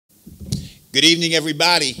Good evening,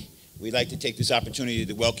 everybody. We'd like to take this opportunity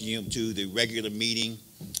to welcome you to the regular meeting,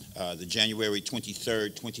 the January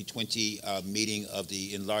 23rd, 2020 meeting of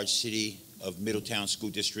the Enlarged City of Middletown School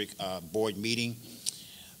District Board meeting,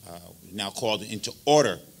 now called into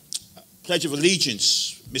order. Pledge of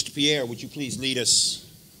Allegiance. Mr. Pierre, would you please lead us?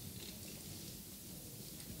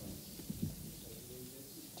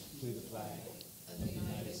 To the flag of the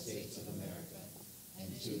United States of America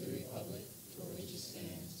and to the republic for which it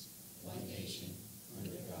stands, one nation,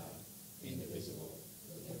 under God, indivisible,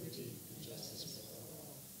 with liberty and justice for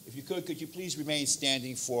all. If you could you please remain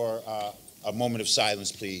standing for a moment of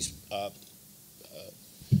silence, please?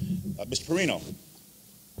 Mr. Perino.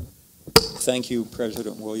 Thank you,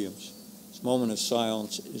 President Williams. This moment of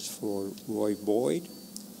silence is for Roy Boyd,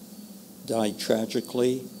 died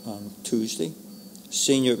tragically on Tuesday,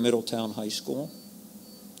 senior at Middletown High School.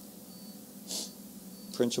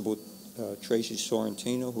 Principal Tracy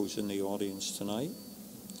Sorrentino, who's in the audience tonight,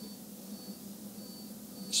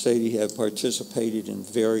 stated he had participated in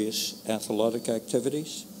various athletic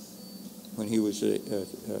activities when he was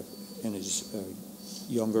in his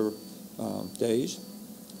younger days.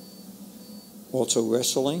 Also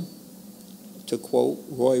wrestling. To quote,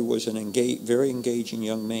 Roy was an very engaging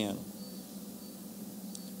young man.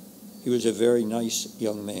 He was a very nice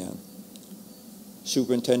young man.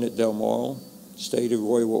 Superintendent Del Moro stated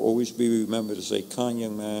Roy will always be remembered as a kind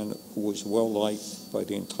young man who was well-liked by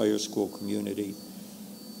the entire school community.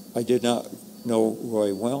 I did not know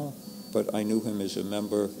Roy well, but I knew him as a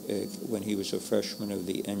member when he was a freshman of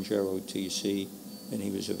the NJROTC, and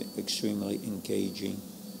he was an extremely engaging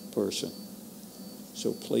person.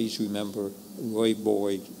 So please remember Roy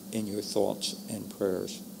Boyd in your thoughts and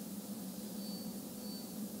prayers.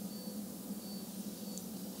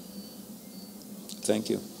 Thank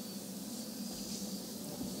you.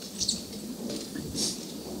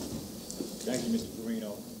 Thank you, Mr.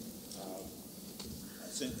 Perino.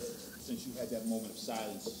 Since you had that moment of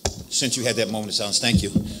silence, thank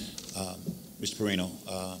you, Mr. Perino.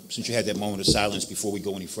 Since you had that moment of silence, before we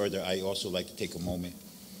go any further, I also like to take a moment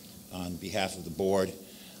on behalf of the board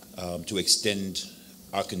to extend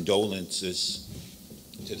our condolences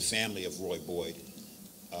to the family of Roy Boyd.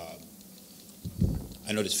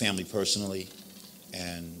 I know this family personally,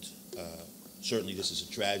 and certainly this is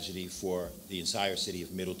a tragedy for the entire city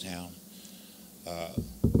of Middletown.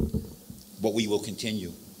 But we will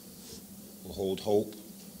continue. We'll hold hope.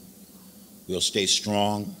 We'll stay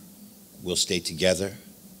strong. We'll stay together.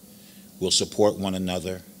 We'll support one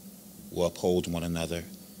another. We'll uphold one another,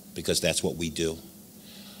 because that's what we do.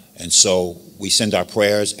 And so we send our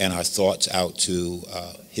prayers and our thoughts out to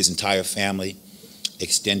his entire family,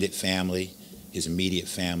 extended family, his immediate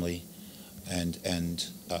family, and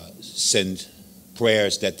send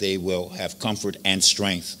prayers that they will have comfort and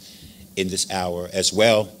strength in this hour, as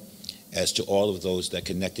well as to all of those that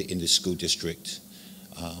connected in this school district,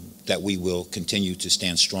 that we will continue to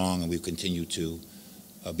stand strong and we will continue to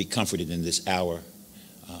be comforted in this hour.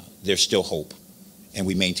 There's still hope, and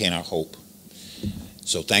we maintain our hope.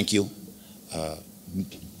 So thank you.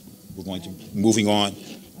 We're going to, moving on.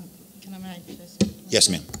 Can I make this? Yes,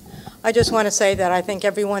 ma'am. I just want to say that I think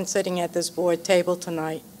everyone sitting at this board table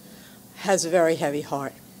tonight has a very heavy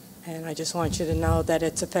heart. And I just want you to know that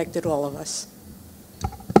it's affected all of us.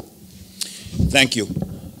 Thank you.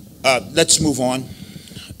 Let's move on,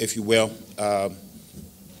 if you will.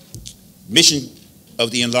 Mission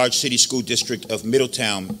of the Enlarged City School District of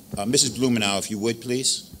Middletown. Mrs. Blumenau, if you would,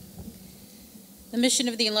 please. The mission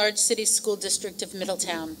of the Enlarged City School District of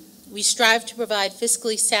Middletown. We strive to provide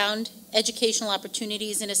fiscally sound educational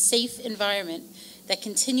opportunities in a safe environment that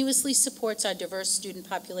continuously supports our diverse student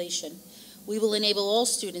population. We will enable all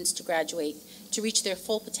students to graduate, to reach their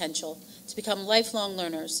full potential, to become lifelong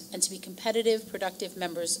learners, and to be competitive, productive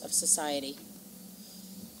members of society.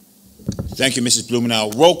 Thank you, Mrs.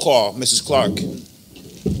 Blumenau. Roll call, Mrs. Clark.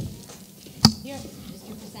 Here.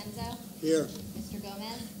 Mr. Crescenzo? Here. Mr.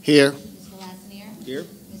 Gomez? Here. Mr. Lassinier? Here.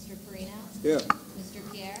 Mr. Perino? Here. Mr.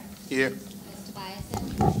 Pierre? Here. Ms.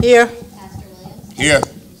 Tobiasen? Here. Pastor Williams? Here.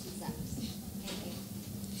 Mrs. Sachs?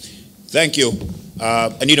 Thank you.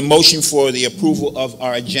 I need a motion for the approval of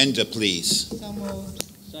our agenda, please. So moved.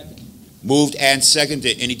 Second. Moved and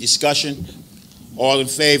seconded. Any discussion? All in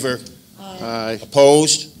favor? Aye.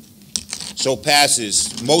 Opposed? So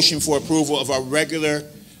passes. Motion for approval of our regular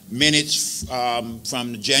minutes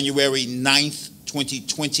from the January 9th,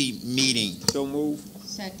 2020 meeting. So move.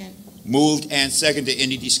 Second. Moved and seconded.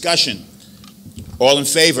 Any discussion? All in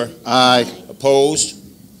favor? Aye. Opposed?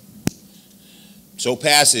 So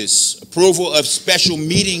passes. Approval of special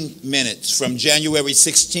meeting minutes from January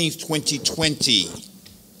 16th, 2020.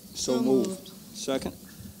 So moved. Second?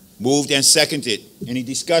 Moved and seconded. Any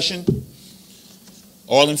discussion?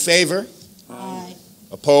 All in favor? Aye.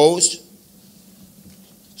 Opposed?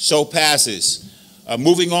 So passes.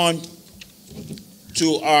 Moving on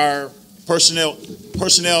to our personnel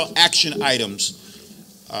action items.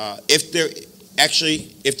 If there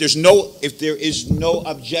is no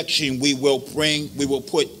objection, we will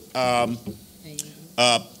put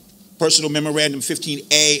Personal Memorandum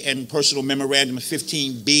 15A and Personal Memorandum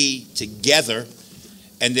 15B together,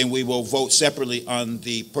 and then we will vote separately on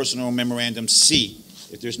the Personal Memorandum C.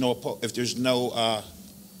 If there's no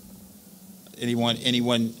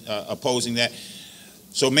anyone opposing that.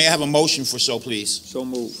 So may I have a motion for so, please? So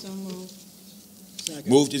moved. So moved.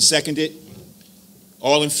 Moved and seconded.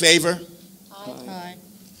 All in favor? Aye.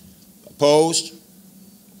 Opposed?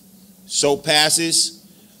 So passes.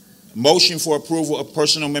 Motion for approval of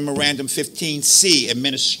Personal Memorandum 15C,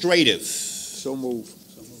 administrative. So moved.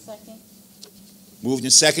 Second. Moved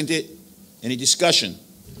and seconded. Any discussion?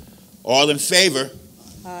 All in favor?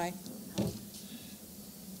 Aye.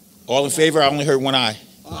 All in favor? I only heard one aye.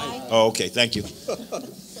 Aye. Oh, okay, thank you.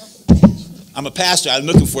 I'm a pastor. I'm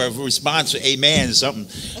looking for a response to amen or something.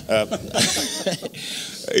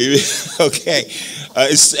 Okay.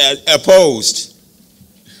 It's opposed.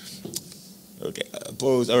 Okay,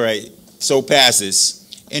 opposed. All right. So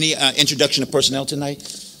passes. Any introduction of personnel tonight?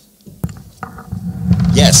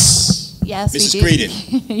 Yes. Yes, Mrs. we do.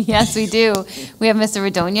 Creedon. Yes, we do. We have Mr.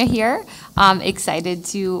 Radonia here. Excited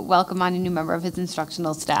to welcome on a new member of his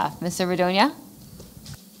instructional staff. Mr. Radonia?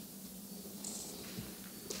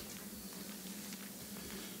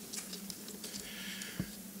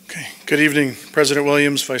 Okay. Good evening, President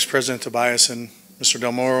Williams, Vice President Tobias, and Mr.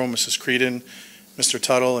 Del Moro, Mrs. Creedon, Mr.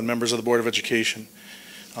 Tuttle, and members of the Board of Education.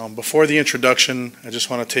 Before the introduction, I just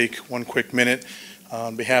want to take one quick minute.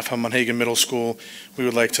 On behalf of Monhegan Middle School, we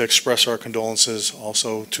would like to express our condolences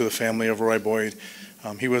also to the family of Roy Boyd.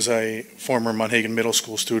 He was a former Monhegan Middle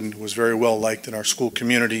School student who was very well liked in our school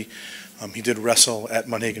community. He did wrestle at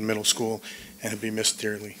Monhegan Middle School and would be missed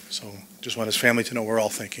dearly. So just want his family to know we're all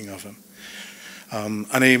thinking of him.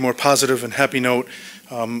 On a more positive and happy note,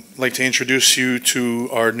 I'd like to introduce you to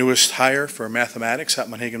our newest hire for mathematics at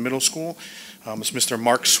Monhegan Middle School. It's Mr.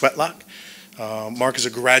 Mark Sweatlock. Mark is a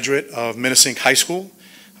graduate of Minnesink High School,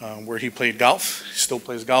 where he played golf. He still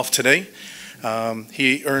plays golf today.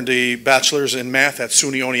 He earned a bachelor's in math at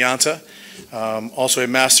SUNY Oneonta, also a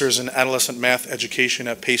master's in adolescent math education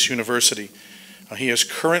at Pace University. He is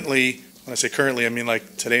currently, when I say currently, I mean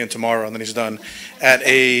like today and tomorrow, and then he's done, at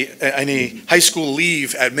a high school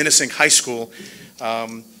leave at Minnesink High School.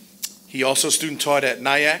 He also student taught at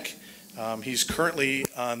NIAC. He's currently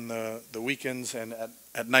on the weekends and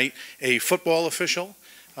at night a football official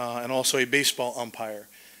and also a baseball umpire.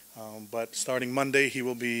 But starting Monday, he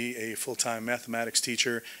will be a full-time mathematics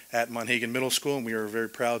teacher at Monhegan Middle School, and we are very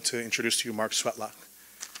proud to introduce to you Mark Sweatlock.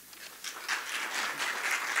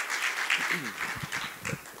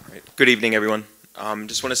 Good evening, everyone.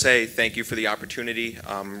 Just want to say thank you for the opportunity.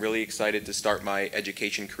 I'm really excited to start my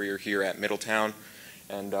education career here at Middletown.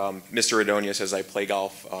 And Mr. Radonia says I play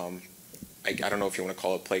golf. I don't know if you want to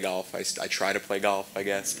call it play golf. I try to play golf, I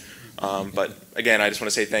guess. But again, I just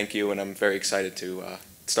want to say thank you, and I'm very excited to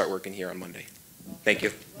start working here on Monday. Thank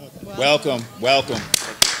you. Welcome. Welcome.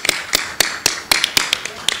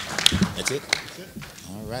 That's it?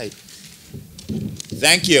 All right.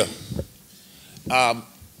 Thank you.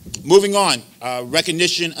 Moving on,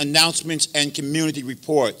 recognition, announcements, and community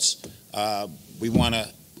reports. I'm going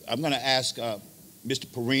to ask Mr.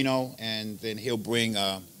 Perino, and then he'll bring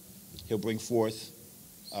forth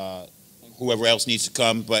whoever else needs to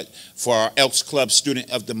come. But for our Elks Club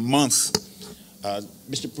Student of the Month,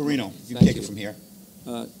 Mr. Perino, you can take it from here.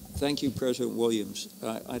 Thank you, President Williams.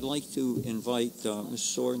 I'd like to invite Ms.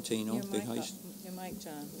 Sorrentino. Your mic,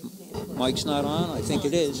 John. Mike's not on? I think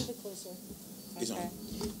it is. He's on.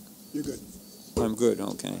 You're good. I'm good,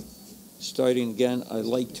 okay. Starting again, I'd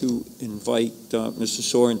like to invite Mr.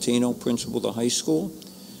 Sorrentino, principal of the high school,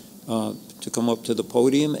 to come up to the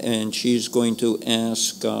podium, and she's going to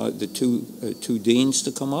ask the two deans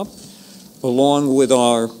to come up, along with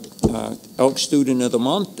our Elks Student of the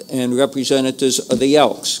Month and representatives of the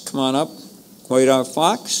Elks. Come on up, Quadair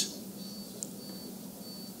Fox.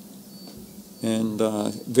 And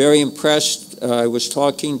very impressed, I was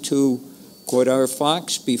talking to Quadair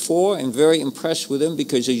Fox before, and very impressed with him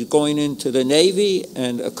because he's going into the Navy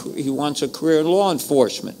and he wants a career in law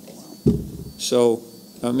enforcement. So,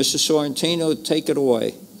 Mr. Sorrentino, take it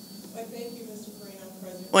away. Thank you, Mr. Perino,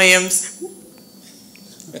 President Williams,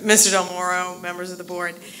 Mr. Del Moro, members of the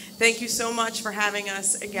board. Thank you so much for having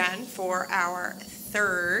us again for our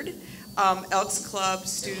 3rd Elks Club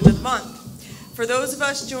Student of the Month. For those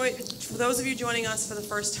of you joining us for the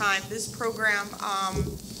first time, this program,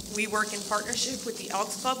 we work in partnership with the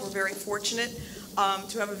Elks Club. We're very fortunate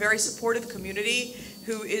to have a very supportive community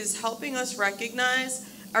who is helping us recognize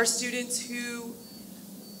our students who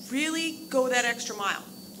really go that extra mile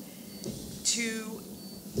to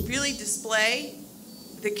really display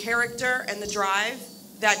the character and the drive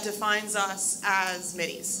that defines us as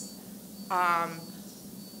Middies.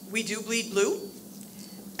 We do bleed blue,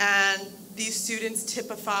 and these students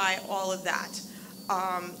typify all of that.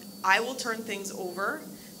 I will turn things over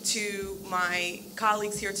to my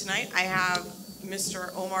colleagues here tonight. I have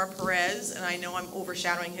Mr. Omar Perez, and I know I'm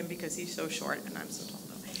overshadowing him because he's so short and I'm so tall.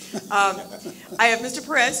 I have Mr.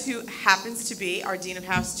 Perez, who happens to be our Dean of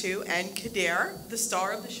House 2, and Quadair, the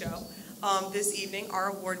star of the show, this evening, our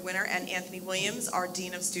award winner, and Anthony Williams, our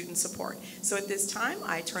Dean of Student Support. So at this time,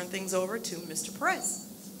 I turn things over to Mr. Perez.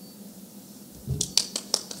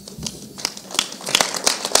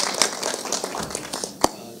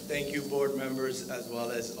 Thank you, board members, as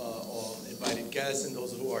well as all invited guests and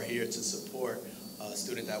those who are here to support a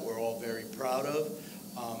student that we're all very proud of.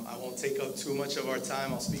 I won't take up too much of our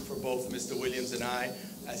time. I'll speak for both Mr. Williams and I,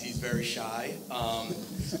 as he's very shy.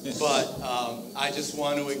 But I just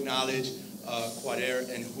want to acknowledge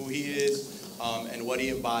Quadair and who he is and what he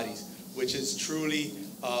embodies, which is truly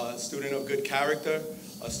a student of good character,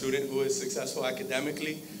 a student who is successful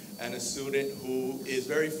academically, and a student who is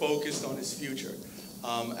very focused on his future.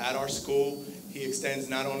 At our school, he extends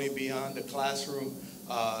not only beyond the classroom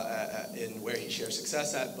in where he shares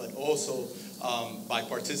success at, but also by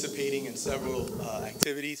participating in several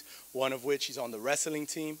activities, one of which he's on the wrestling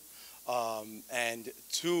team, and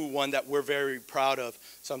two, one that we're very proud of,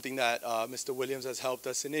 something that Mr. Williams has helped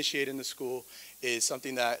us initiate in the school, is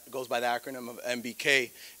something that goes by the acronym of MBK.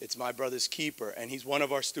 It's My Brother's Keeper, and he's one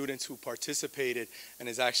of our students who participated and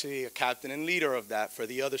is actually a captain and leader of that for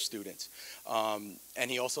the other students. And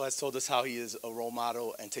he also has told us how he is a role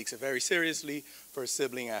model and takes it very seriously for a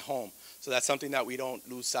sibling at home. So that's something that we don't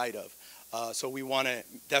lose sight of. So we want to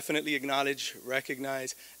definitely acknowledge,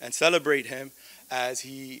 recognize, and celebrate him as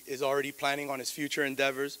he is already planning on his future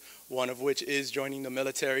endeavors, one of which is joining the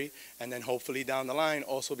military, and then hopefully down the line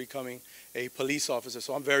also becoming a police officer.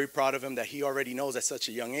 So I'm very proud of him that he already knows at such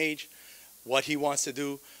a young age what he wants to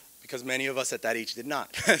do, because many of us at that age did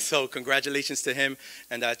not. So congratulations to him,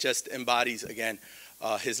 and that just embodies, again,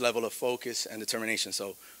 his level of focus and determination.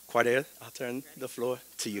 So Quadair, I'll turn the floor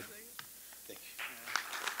to you. Thank you.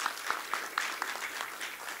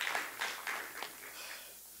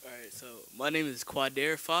 All right, so my name is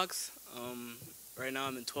Quadair Fox. Right now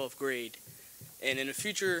I'm in 12th grade. And in the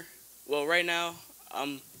future, well, right now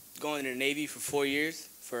I'm going to the Navy for 4 years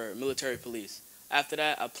for military police. After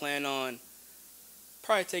that, I plan on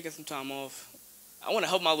probably taking some time off. I want to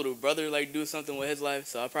help my little brother do something with his life,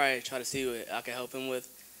 so I'll probably try to see what I can help him with,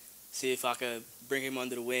 see if I could bring him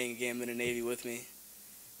under the wing and get him in the Navy with me.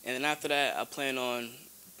 And then after that, I plan on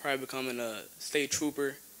probably becoming a state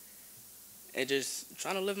trooper and just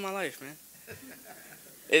trying to live my life, man.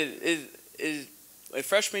 In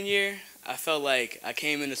freshman year, I felt like I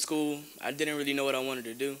came into school, I didn't really know what I wanted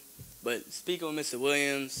to do. But speaking with Mr.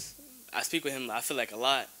 Williams, I speak with him, I feel like a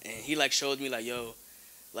lot, and he showed me yo,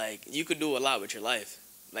 you could do a lot with your life.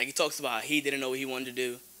 He talks about how he didn't know what he wanted to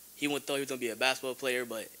do. He thought he was gonna be a basketball player,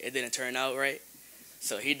 but it didn't turn out right.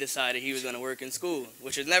 So he decided he was gonna work in school,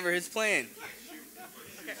 which was never his plan.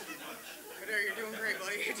 You're doing great,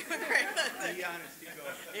 buddy. You're doing great. Be honest, keep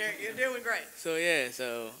going. You're doing great. So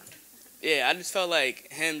yeah, I just felt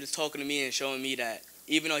like him just talking to me and showing me that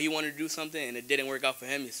even though he wanted to do something and it didn't work out for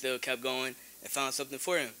him, he still kept going and found something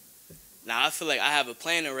for him. Now, I feel like I have a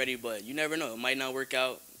plan already, but you never know. It might not work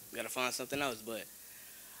out. You got to find something else. But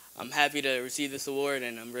I'm happy to receive this award,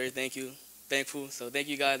 and I'm very thankful. So thank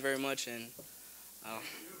you guys very much, and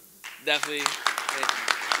definitely thank you.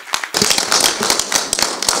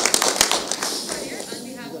 On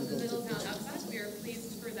behalf of the Middletown Elks, we are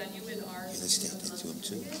pleased to present you with our... Let's take that to him,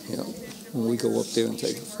 too. Yeah, when we go up there and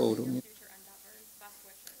take a photo.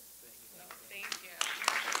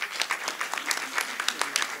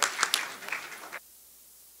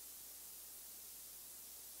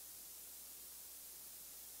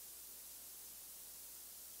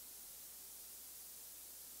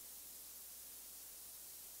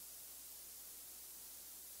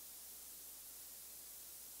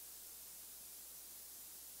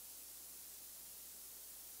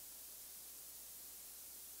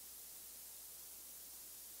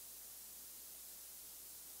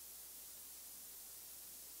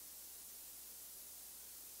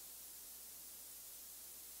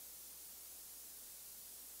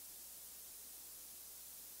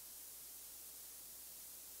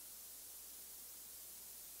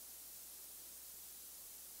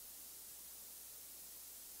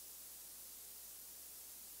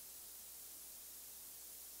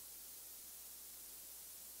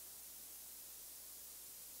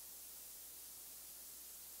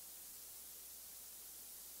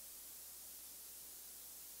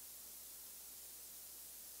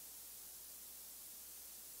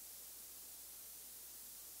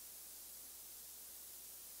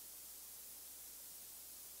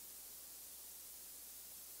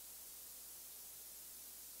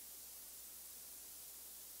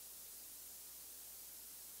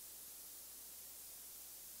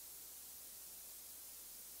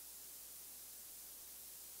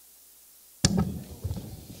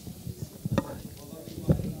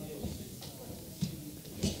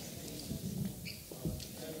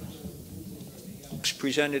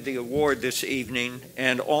 presented the award this evening,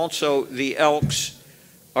 and also the Elks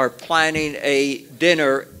are planning a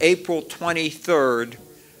dinner April 23rd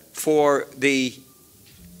for the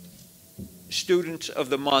students of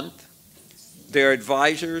the month, their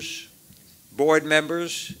advisors, board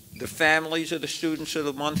members, the families of the students of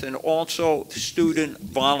the month, and also student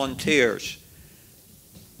volunteers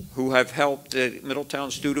who have helped, Middletown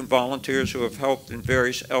student volunteers who have helped in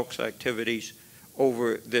various Elks activities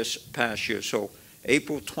over this past year. So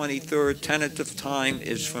April 23rd, tentative time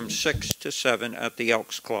is from 6 to 7 at the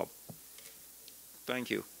Elks Club.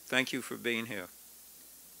 Thank you. Thank you for being here.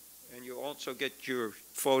 And you also get your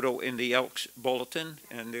photo in the Elks Bulletin,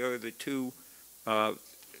 and there are the two, the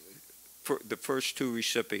first two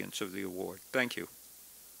recipients of the award. Thank you.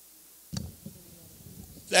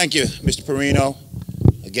 Thank you, Mr. Perino.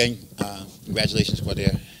 Again, congratulations,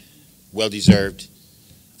 Quadair. Well deserved.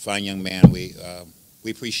 Fine young man. We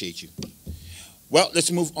appreciate you. Well,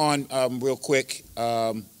 let's move on real quick.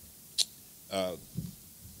 Board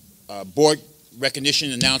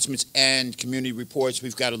recognition, announcements, and community reports.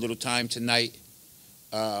 We've got a little time tonight,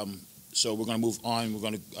 so we're going to move on. We're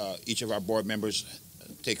going to each of our board members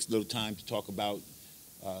take a little time to talk about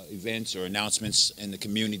events or announcements in the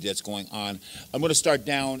community that's going on. I'm going to start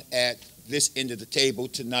down at this end of the table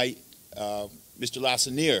tonight, Mr.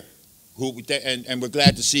 Lassanier, and we're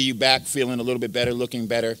glad to see you back, feeling a little bit better, looking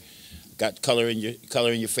better. Got color in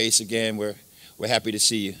your face again. We're happy to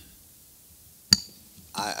see you.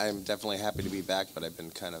 I'm definitely happy to be back, but I've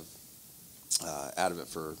been kind of out of it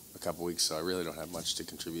for a couple weeks, so I really don't have much to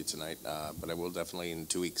contribute tonight, but I will definitely in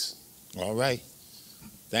 2 weeks. All right.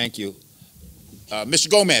 Thank you.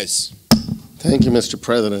 Mr. Gomez. Thank you, Mr.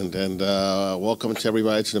 President, and welcome to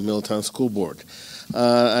everybody to the Middletown School Board.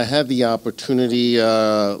 I had the opportunity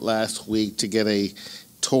last week to get a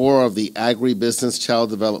tour of the Agribusiness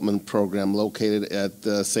Child Development Program located at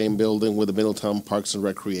the same building with the Middletown Parks and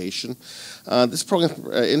Recreation. This program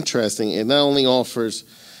is interesting. It not only offers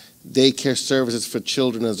daycare services for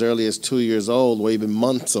children as early as 2 years old or even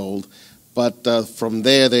months old, but from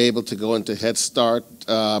there they're able to go into Head Start,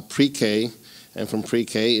 pre-K, and from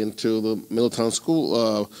pre-K into the Middletown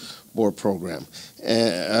School Board program,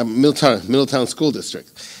 Middletown School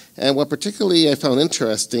District. And what particularly I found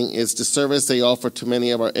interesting is the service they offer to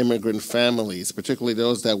many of our immigrant families, particularly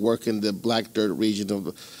those that work in the Black Dirt region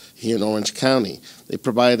of here in Orange County. They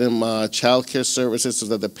provide them child care services so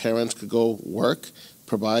that the parents could go work,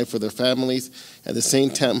 provide for their families, at the same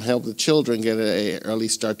time help the children get an early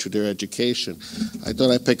start to their education. I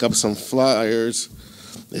thought I'd pick up some flyers.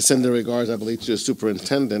 They send their regards, I believe, to the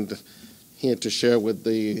superintendent here to share with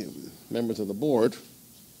the members of the board.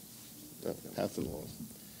 Pass it along.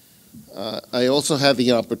 I also had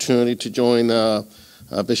the opportunity to join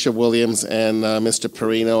Bishop Williams and Mr.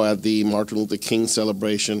 Perino at the Martin Luther King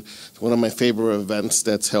celebration. It's one of my favorite events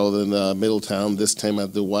that's held in Middletown, this time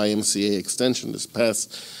at the YMCA Extension this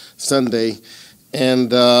past Sunday.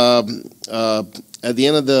 And at the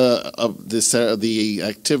end of the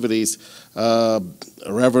activities,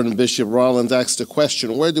 Reverend Bishop Rollins asked the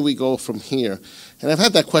question, where do we go from here? And I've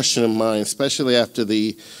had that question in mind, especially after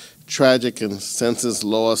the tragic and senseless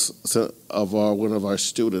loss of one of our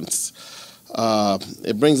students.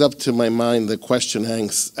 It brings up to my mind the question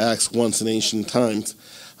asked once in ancient times.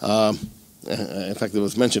 In fact, it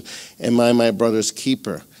was mentioned, am I my brother's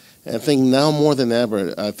keeper? And I think now more than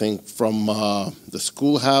ever, I think from the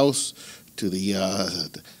schoolhouse to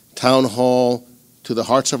the town hall to the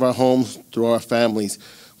hearts of our homes, through our families,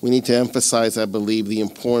 we need to emphasize, I believe, the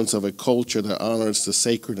importance of a culture that honors the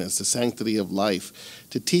sacredness, the sanctity of life,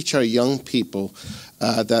 to teach our young people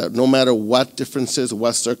that no matter what differences,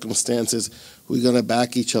 what circumstances, we're going to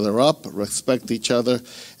back each other up, respect each other,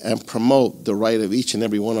 and promote the right of each and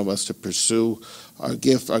every one of us to pursue our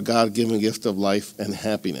gift, our God-given gift of life and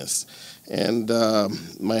happiness. And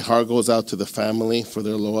my heart goes out to the family for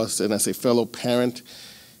their loss, and as a fellow parent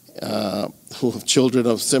who have children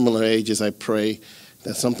of similar ages, I pray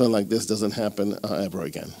that something like this doesn't happen ever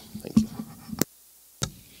again. Thank you.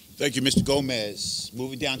 Thank you, Mr. Gomez.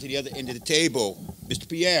 Moving down to the other end of the table, Mr.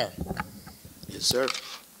 Pierre. Yes, sir.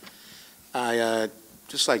 I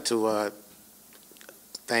just like to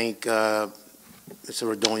thank Mr.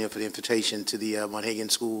 Redonia for the invitation to the Monhegan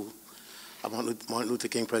School Martin Luther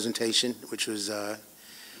King presentation, which was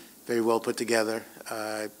very well put together.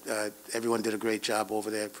 Everyone did a great job over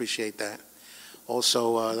there. Appreciate that.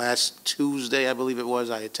 Also, last Tuesday, I believe it was,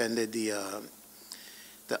 I attended the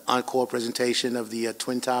encore presentation of the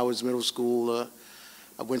Twin Towers Middle School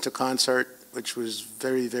winter concert, which was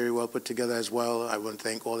very, very well put together as well. I want to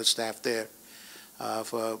thank all the staff there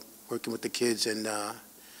for working with the kids and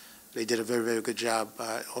They did a very, very good job.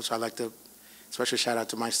 Also, I'd like to special shout out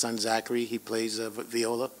to my son Zachary. He plays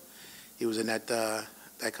viola. He was in that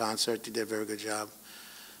concert. He did a very good job.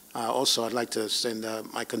 Also, I'd like to send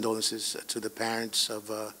my condolences to the parents of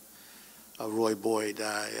Roy Boyd.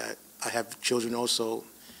 I have children also,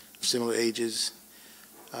 similar ages.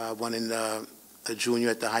 One in a junior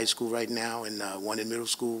at the high school right now, and one in middle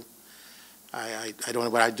school. I don't know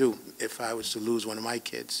what I'd do if I was to lose one of my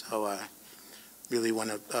kids. So I really want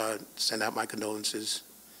to send out my condolences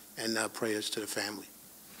and prayers to the family.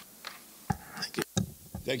 Thank you.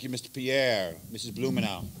 Thank you, Mr. Pierre. Mrs.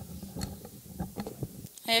 Blumenau.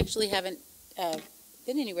 I actually haven't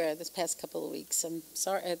been anywhere this past couple of weeks. I'm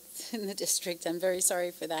sorry, in the district. I'm very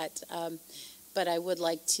sorry for that. But I would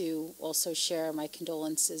like to also share my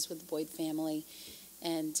condolences with the Boyd family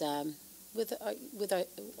and with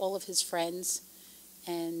all of his friends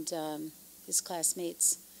and his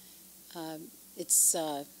classmates. It's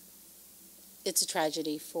a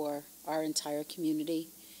tragedy for our entire community,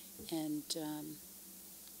 and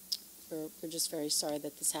we're just very sorry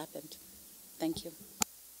that this happened. Thank you.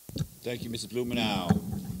 Thank you, Mrs. Blumenau.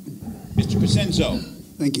 Mr. Crescenzo.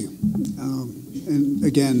 Thank you. And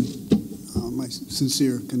again, my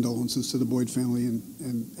sincere condolences to the Boyd family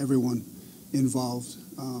and everyone involved.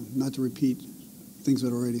 Not to repeat things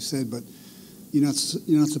that are already said, but you're not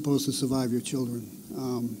supposed to survive your children,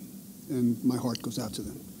 and my heart goes out to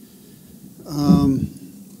them.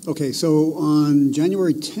 Okay, so on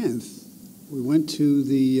January 10th, we went to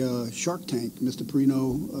the Shark Tank, Mr.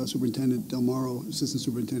 Perino, Superintendent Del Moro, Assistant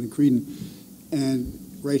Superintendent Creedon, and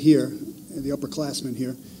right here, the upperclassmen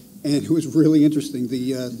here, and it was really interesting.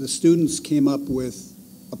 The students came up with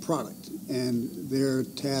a product, and their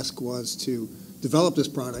task was to develop this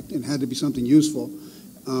product, and had to be something useful.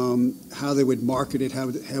 How they would market it,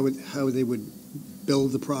 how they would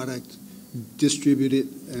build the product, distribute it,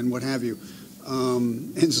 and what have you.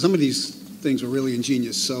 And some of these things were really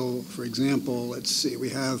ingenious. So, for example, let's see, we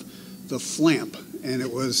have the flamp, and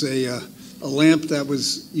it was a lamp that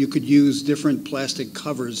you could use different plastic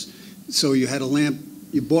covers. So you had a lamp,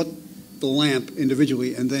 you bought the lamp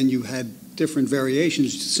individually, and then you had different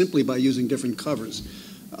variations simply by using different covers.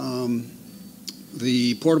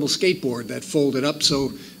 The portable skateboard that folded up,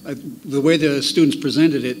 so the way the students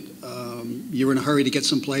presented it, you were in a hurry to get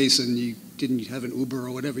someplace and you didn't have an Uber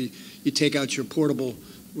or whatever, you take out your portable,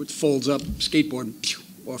 which folds up skateboard, and pew,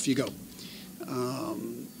 off you go.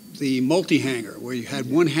 The multi-hanger, where you had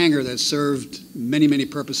one hanger that served many, many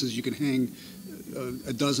purposes. You could hang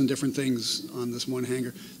a dozen different things on this one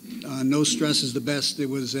hanger. No stress is the best. It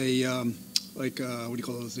was a, what do you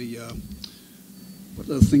call those? What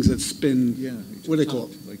are those things that spin? Yeah. What do they call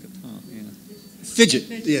it? Like a top, yeah. Fidget.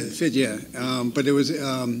 Yeah, fidget, yeah. But it was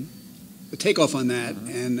a takeoff on that,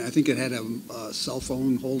 and I think it had a cell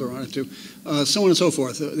phone holder on it too. So on and so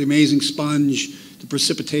forth. The amazing sponge, the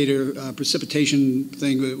precipitation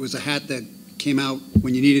thing. It was a hat that came out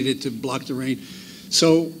when you needed it to block the rain.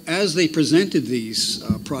 So as they presented these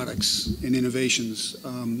products and innovations,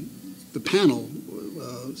 the panel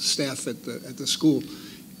staff at the school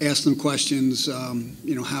asked them questions.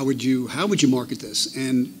 How would you market this?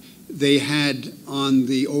 And they had on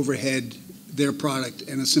the overhead their product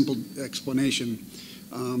and a simple explanation.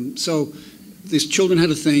 So these children had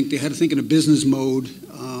to think. They had to think in a business mode,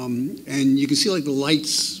 and you can see like the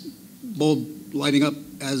lights bulb lighting up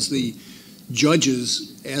as the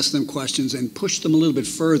judges asked them questions and pushed them a little bit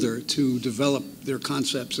further to develop their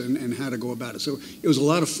concepts and how to go about it. So it was a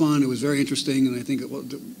lot of fun. It was very interesting, and I think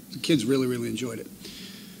the kids really, really enjoyed it.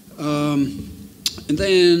 And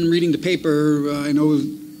then reading the paper, I know,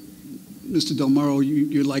 Mr. Del Moro,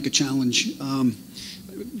 you'd like a challenge.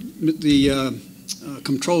 The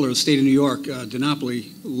comptroller of the state of New York,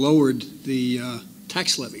 DiNapoli, lowered the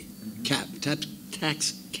tax levy cap, tax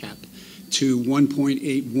cap to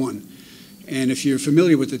 1.81. And if you're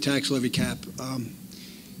familiar with the tax levy cap,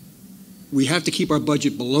 we have to keep our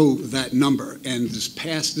budget below that number. And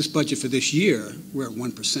this budget for this year, we're at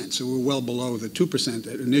 1%. So we're well below the 2%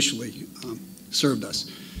 that initially served us.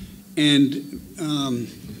 And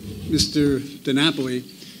Mr. DiNapoli,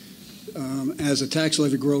 as a tax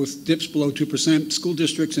levy growth dips below 2%, school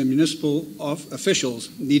districts and municipal officials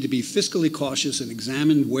need to be fiscally cautious and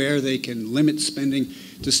examine where they can limit spending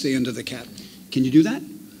to stay under the cap. Can you do that?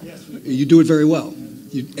 Yes. You do it very well.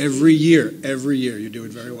 Every year you do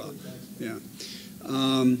it very well. Yeah.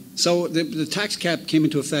 So the tax cap came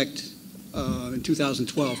into effect in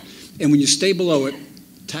 2012, and when you stay below it,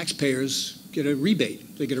 taxpayers get a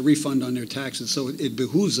rebate. They get a refund on their taxes. So it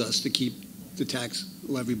behooves us to keep the tax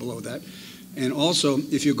levy below that. And also,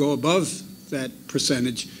 if you go above that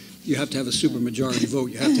percentage, you have to have a supermajority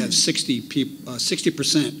vote. You have to have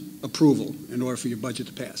 60% approval in order for your budget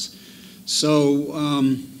to pass. So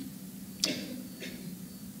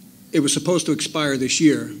it was supposed to expire this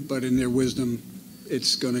year, but in their wisdom,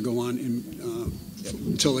 it's going to go on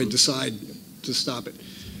until they decide to stop it.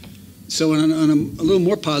 So on a little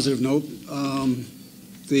more positive note,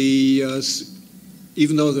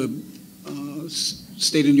 even though the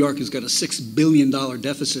state of New York has got a $6 billion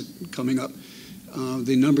deficit coming up,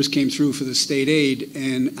 the numbers came through for the state aid,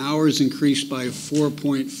 and ours increased by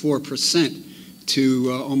 4.4%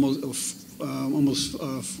 to almost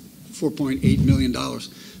 $4.8 million.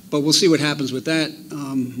 But we'll see what happens with that.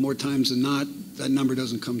 More times than not, that number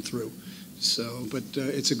doesn't come through. So, but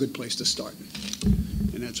it's a good place to start.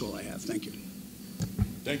 And that's all I have. Thank you.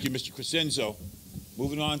 Thank you, Mr. Crescenzo.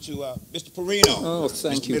 Moving on to Mr. Perino. Oh,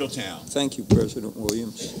 thank Mr. you. Middletown. Thank you, President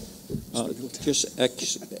Williams.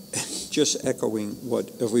 Just echoing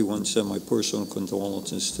what everyone said, my personal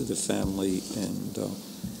condolences to the family and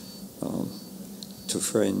to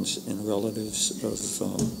friends and relatives of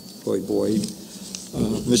Roy Boyd.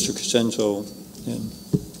 Mr. Crescenzo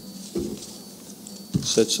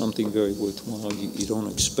said something very worthwhile. You don't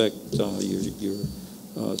expect your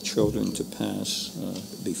children to pass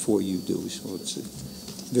before you do. So it's a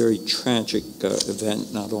very tragic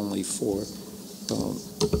event, not only for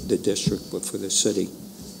the district, but for the city.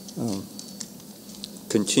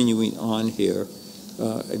 Continuing on here,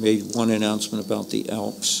 I made one announcement about the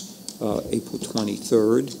Elks, April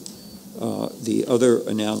 23rd. The other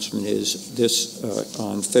announcement is this,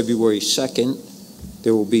 on February 2nd,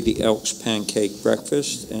 there will be the Elks Pancake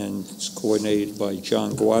Breakfast, and it's coordinated by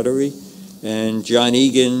John Quadair. And John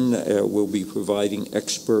Egan will be providing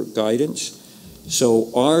expert guidance. So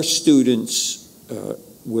our students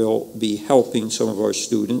will be helping some of our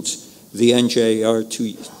students. The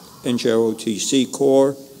NJROTC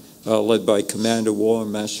Corps, led by Commander Waller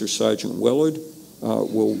and Master Sergeant Willard,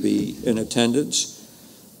 will be in attendance.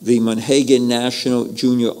 The Monhegan National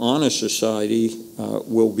Junior Honor Society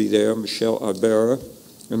will be there, Michelle Arbera.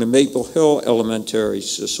 And the Maple Hill Elementary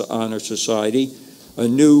Honor Society, a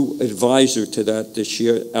new advisor to that this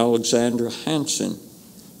year, Alexander Hansen.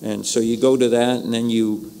 And so you go to that, and then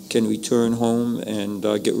you can return home and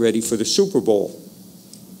get ready for the Super Bowl.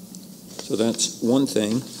 So that's one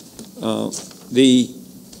thing. The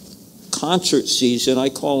concert season, I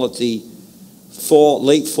call it the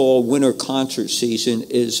late fall, winter concert season,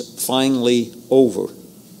 is finally over.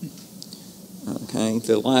 Okay,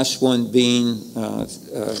 the last one being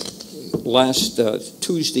last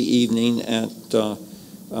Tuesday evening at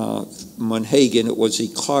Monhegan. It was the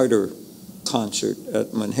Carter concert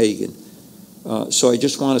at Monhegan. So I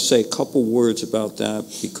just want to say a couple words about that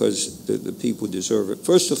because the people deserve it.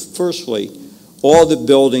 Firstly, all the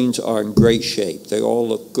buildings are in great shape. They all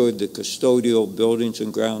look good. The custodial buildings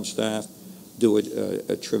and ground staff do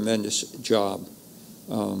a tremendous job.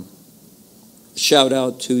 Shout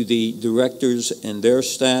out to the directors and their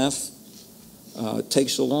staff. It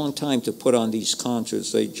takes a long time to put on these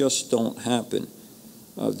concerts. They just don't happen.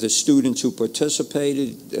 The students who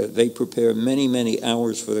participated, they prepare many, many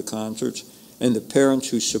hours for the concerts. And the parents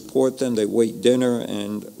who support them, they wait dinner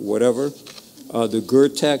and whatever. The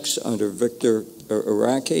Gertex under Victor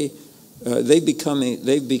Araki,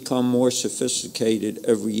 they've become more sophisticated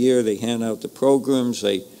every year. They hand out the programs.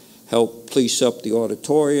 They help police up the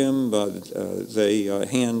auditorium. They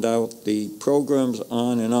hand out the programs,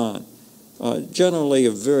 on and on. Generally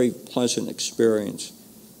a very pleasant experience.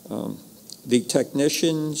 The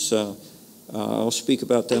technicians, I'll speak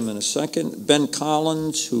about them in a second. Ben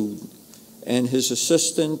Collins, and his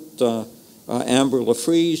assistant, Amber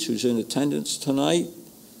LaFries, who's in attendance tonight.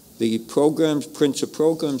 The programs, prints of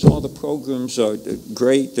programs, all the programs are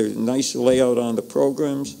great. There's a nice layout on the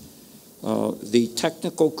programs. The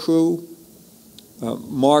technical crew,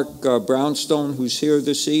 Mark Brownstone, who's here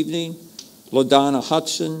this evening. LaDonna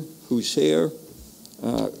Hudson, who's here.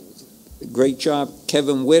 Great job.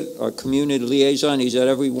 Kevin Witt, our community liaison, he's at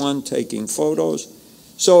every one taking photos.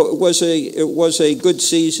 So it was a good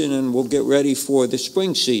season, and we'll get ready for the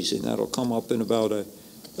spring season. That'll come up in about a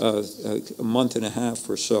month and a half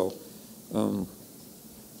or so. As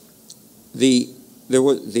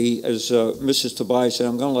Mrs. Tobias said,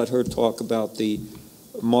 I'm going to let her talk about the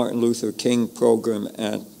Martin Luther King program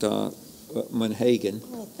at Monhegan.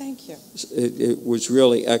 Oh, thank you. It was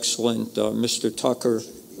really excellent. Mr. Tucker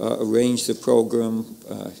arranged the program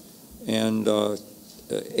and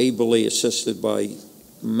ably assisted by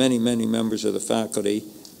many, many members of the faculty.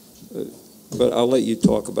 But I'll let you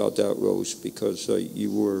talk about that, Rose, because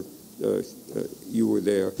you were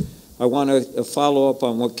there. I want to follow up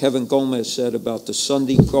on what Kevin Gomez said about the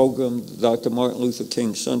Sunday program, Dr. Martin Luther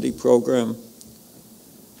King Sunday program.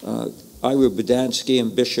 Ira Bodansky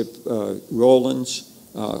and Bishop Rollins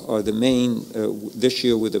are the main, this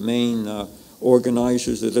year were the main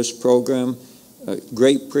organizers of this program.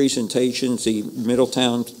 Great presentations. The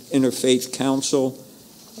Middletown Interfaith Council,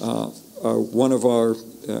 one of our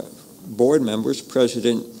board members,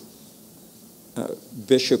 President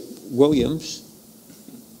Bishop Williams,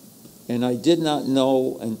 and I did not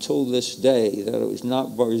know until this day that it was not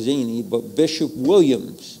Barzini, but Bishop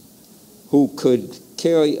Williams, who could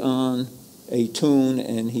carry on a tune,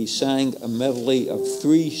 and he sang a medley of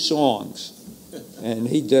 3 songs. And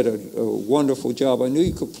he did a wonderful job. I knew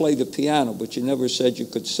you could play the piano, but you never said you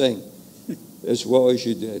could sing as well as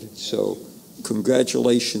you did. So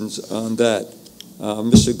congratulations on that.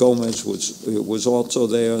 Mr. Gomez was also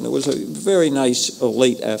there, and it was a very nice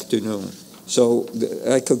late afternoon. So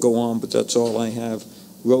I could go on, but that's all I have.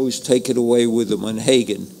 Rose, take it away with the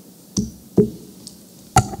Monhegan.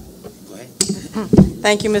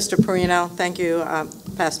 Thank you, Mr. Perino. Thank you,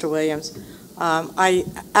 Pastor Williams. I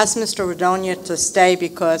asked Mr. Rodonia to stay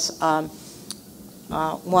because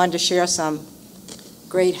wanted to share some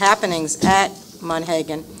great happenings at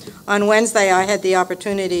Monhegan. On Wednesday, I had the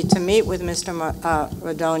opportunity to meet with Mr.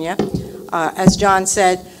 Rodonia. As John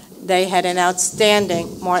said, they had an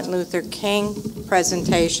outstanding Martin Luther King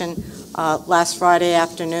presentation last Friday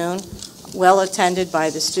afternoon, well attended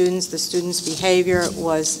by the students. The students' behavior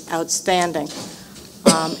was outstanding.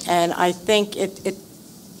 And I think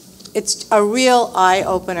it's a real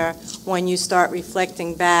eye-opener when you start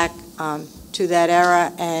reflecting back to that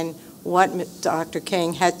era and what Dr.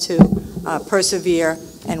 King had to persevere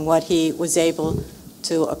and what he was able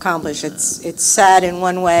to accomplish. It's sad in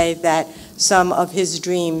one way that some of his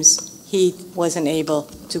dreams, he wasn't able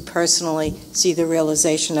to personally see the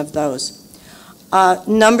realization of those.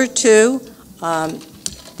 Number 2,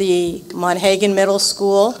 the Monhegan Middle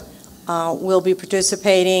School will be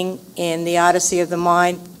participating in the Odyssey of the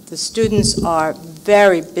Mind. The students are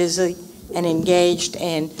very busy and engaged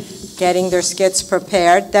in getting their skits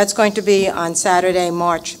prepared. That's going to be on Saturday,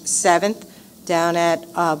 March 7th, down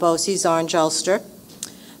at Bosie's Orange Ulster.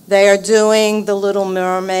 They are doing The Little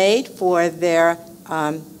Mermaid for their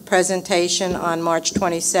presentation on March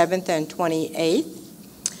 27th and 28th.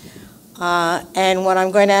 And what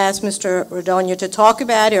I'm going to ask Mr. Rodonia to talk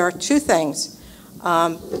about are 2 things.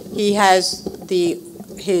 He has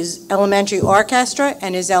his elementary orchestra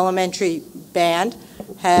and his elementary band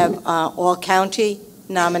have all-county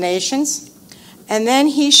nominations. And then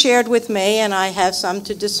he shared with me, and I have some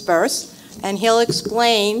to disperse, and he'll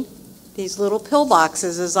explain these little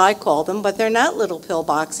pillboxes, as I call them, but they're not little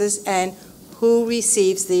pillboxes, and who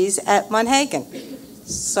receives these at Monhegan.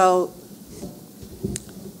 So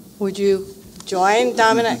would you join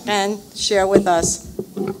Dominic and share with us?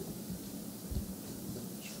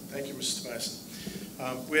 Thank you, Mrs. Tobias.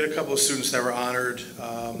 We had a couple of students that were honored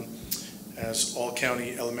as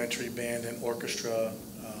all-county elementary band and orchestra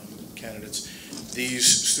candidates. These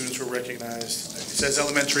students were recognized. It says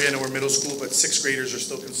elementary, I know we're middle school, but 6th graders are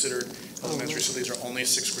still considered elementary, so these are only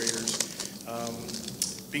 6th graders.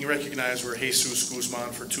 Being recognized were Jesus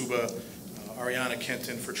Guzman for tuba, Ariana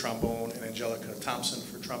Kenton for trombone, and Angelica Thompson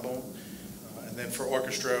for trombone. And then for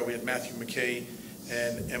orchestra, we had Matthew McKay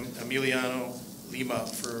and Emiliano Lima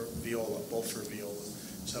for viola, both for viola.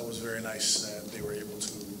 So that was very nice that they were able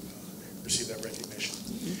to receive that recognition.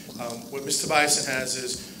 What Ms. Tobias has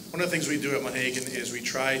is, one of the things we do at Monhegan is we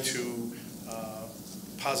try to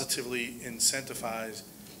positively incentivize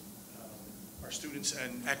our students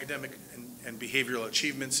and academic and behavioral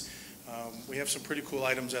achievements. We have some pretty cool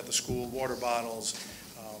items at the school, water bottles,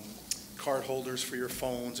 card holders for your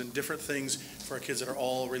phones, and different things for our kids that are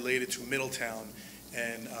all related to Middletown.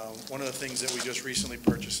 And one of the things that we just recently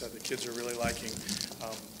purchased that the kids are really liking,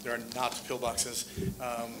 they are not pillboxes.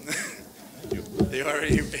 They are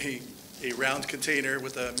a round container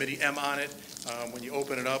with a MIDI M on it. When you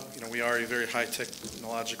open it up, we are a very high-tech,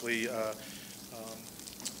 technologically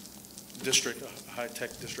district,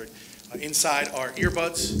 high-tech district. Inside are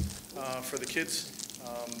earbuds for the kids.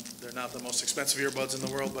 They're not the most expensive earbuds in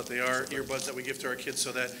the world, but they are earbuds that we give to our kids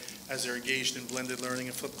so that as they're engaged in blended learning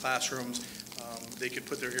and flipped classrooms, they could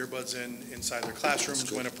put their earbuds inside their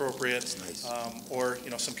classrooms when appropriate, or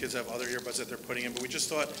some kids have other earbuds that they're putting in. But we just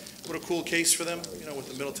thought, what a cool case for them, with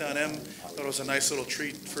the Middletown M. Thought it was a nice little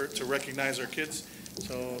treat to recognize our kids.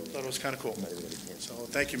 So thought it was kind of cool. So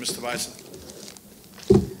thank you, Mr. Bison.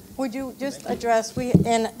 Would you just address,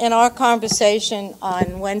 in our conversation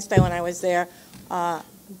on Wednesday when I was there,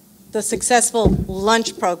 the successful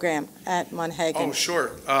lunch program at Monhegan. Oh,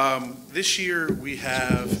 sure. This year, we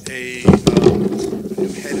have a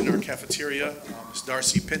new head in our cafeteria, Ms.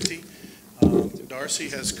 Darcy Pinty. Darcy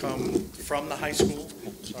has come from the high school.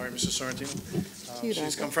 Sorry, Mrs. Sorrentino.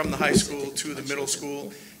 She's come from the high school to the middle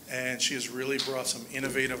school, and she has really brought some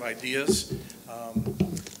innovative ideas.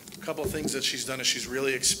 A couple of things that she's done is she's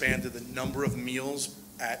really expanded the number of meals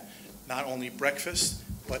at not only breakfast,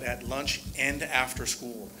 but at lunch and after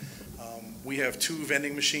school. We have 2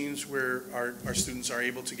 vending machines where our students are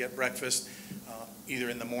able to get breakfast either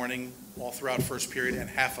in the morning, all throughout first period, and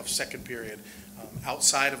half of second period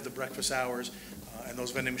outside of the breakfast hours, and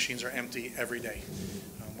those vending machines are empty every day.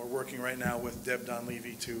 We're working right now with Deb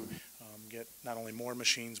Donlevy to get not only more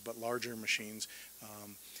machines, but larger machines.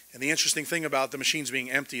 And the interesting thing about the machines being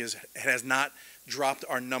empty is it has not dropped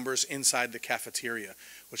our numbers inside the cafeteria,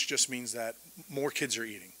 which just means that more kids are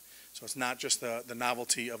eating. So it's not just the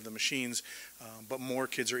novelty of the machines, but more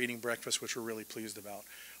kids are eating breakfast, which we're really pleased about.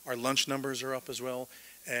 Our lunch numbers are up as well,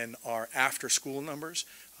 and our after-school numbers.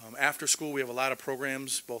 After school, we have a lot of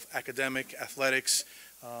programs, both academic, athletics,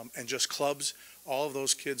 and just clubs. All of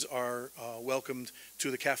those kids are welcomed to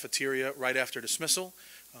the cafeteria right after dismissal.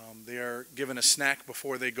 They are given a snack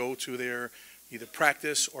before they go to their either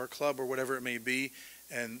practice or club or whatever it may be,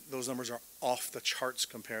 and those numbers are off the charts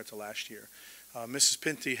compared to last year. Mrs.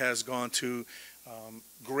 Pinty has gone to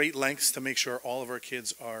great lengths to make sure all of our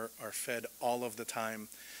kids are fed all of the time.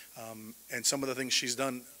 And some of the things she's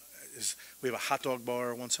done is we have a hot dog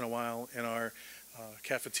bar once in a while in our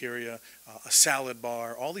cafeteria, a salad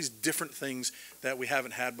bar, all these different things that we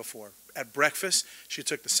haven't had before. At breakfast, she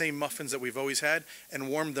took the same muffins that we've always had and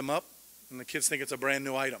warmed them up, and the kids think it's a brand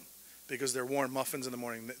new item because they're warm muffins in the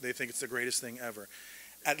morning. They think it's the greatest thing ever.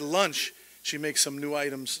 At lunch, she makes some new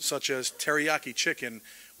items such as teriyaki chicken,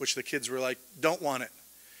 which the kids were like, don't want it.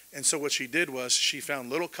 And so what she did was she found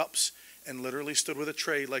little cups and literally stood with a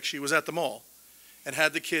tray like she was at the mall and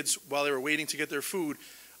had the kids, while they were waiting to get their food,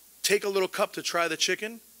 take a little cup to try the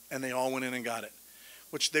chicken, and they all went in and got it,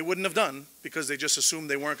 which they wouldn't have done because they just assumed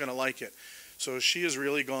they weren't going to like it. So she has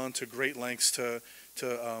really gone to great lengths to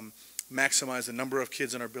maximize the number of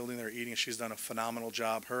kids in our building that are eating. She's done a phenomenal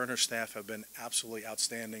job. Her and her staff have been absolutely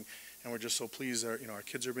outstanding, and we're just so pleased that our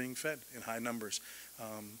kids are being fed in high numbers.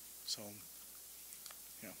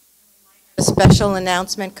 A special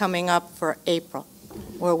announcement coming up for April.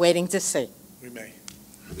 We're waiting to see. We may.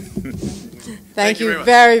 Thank you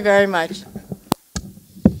very, very much.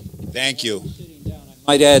 Thank you.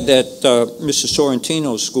 I'd add that Mrs.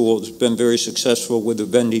 Sorrentino's school has been very successful with the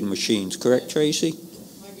vending machines, correct, Tracy?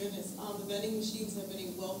 My goodness, the vending machines have been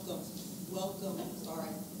a welcome, sorry.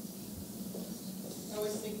 I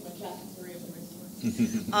always think of my cafeteria for my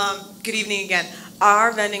store. Good evening again.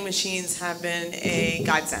 Our vending machines have been a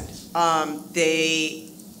godsend. They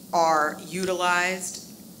are utilized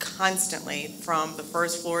constantly from the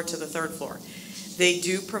first floor to the third floor. They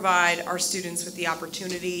do provide our students with the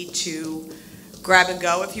opportunity to grab and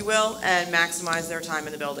go, if you will, and maximize their time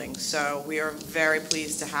in the building. So we are very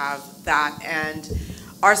pleased to have that, and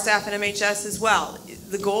our staff at MHS as well.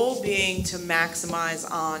 The goal being to maximize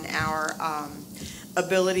on our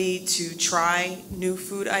ability to try new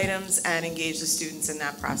food items and engage the students in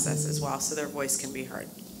that process as well, so their voice can be heard.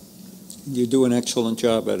 You do an excellent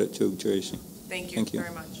job at it too, Tracy. Thank you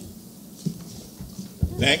very much.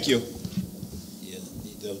 Thank you. Yeah,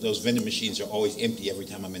 those vending machines are always empty every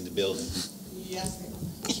time I'm in the building. Yes.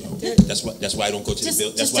 That's why I don't go to the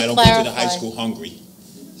building. That's Just why I to don't go to the clarify. high school hungry.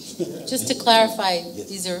 Just to clarify,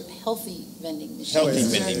 these are healthy vending machines. Healthy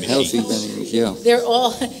vending machines. Healthy vending machines, yeah. They're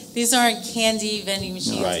all, these aren't candy vending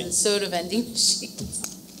machines Right. and soda vending machines.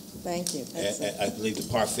 Thank you. I believe the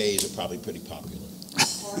parfaits are probably pretty popular.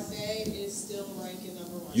 Parfait is still ranking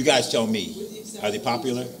number one. You guys tell me, are they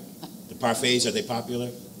popular? The parfaits, are they popular?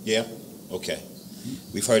 Yeah? Okay.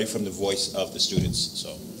 We've heard it from the voice of the students,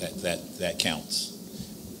 so that counts.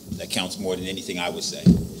 That counts more than anything I would say.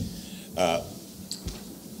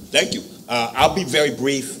 Thank you. I'll be very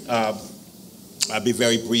brief. I've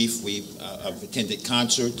attended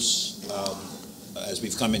concerts as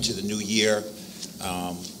we've come into the new year.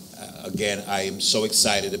 Again, I am so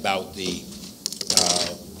excited about the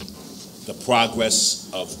progress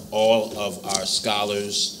of all of our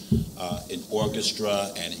scholars in orchestra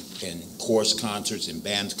and in chorus concerts and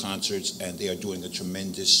band concerts, and they are doing a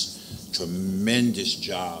tremendous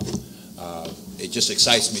job. It just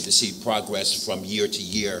excites me to see progress from year to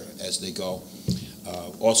year as they go.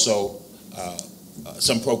 Also,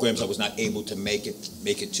 some programs I was not able to make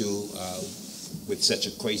it to with such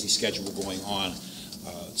a crazy schedule going on.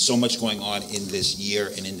 so much going on in this year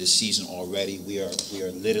and in this season already. We are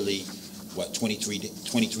literally, 23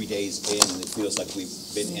 days in, and it feels like we've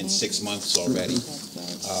been in 6 months already.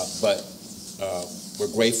 But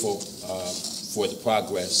we're grateful for the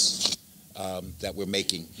progress that we're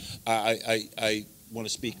making. I want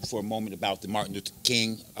to speak for a moment about the Martin Luther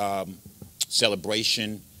King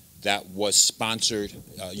celebration that was sponsored.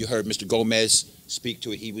 You heard Mr. Gomez speak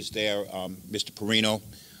to it. He was there. Mr. Perino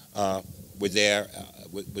was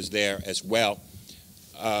there as well.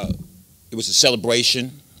 It was a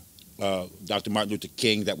celebration, Dr. Martin Luther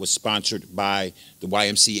King, that was sponsored by the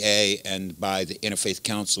YMCA and by the Interfaith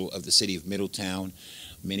Council of the City of Middletown.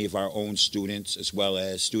 Many of our own students, as well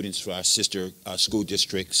as students for our sister school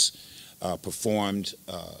districts, performed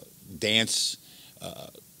dance,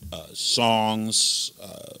 songs,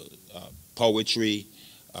 poetry,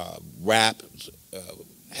 rap,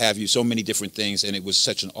 have you, so many different things, and it was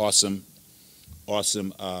such an awesome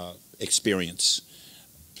experience.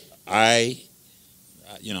 I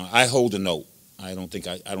hold a note. I don't think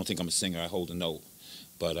I'm a singer. I hold a note,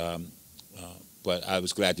 but I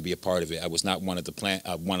was glad to be a part of it. I was not one of the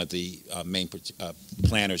main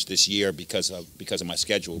planners this year because of my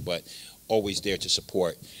schedule, but always there to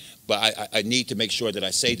support. But I need to make sure that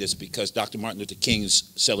I say this because Dr. Martin Luther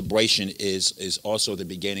King's celebration is also the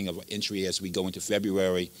beginning of an entry as we go into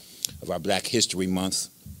February of our Black History Month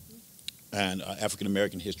and African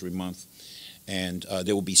American History Month. And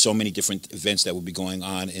there will be so many different events that will be going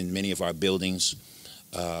on in many of our buildings.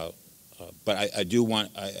 But I do, and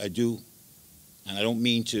I don't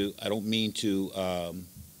mean to,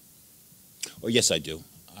 or yes, I do.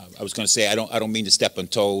 I was going to say I don't mean to step on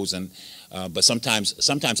toes, but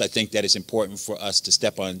sometimes I think that it's important for us to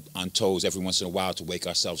step on toes every once in a while to wake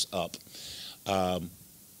ourselves up.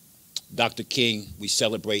 Dr. King, we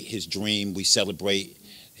celebrate his dream. We celebrate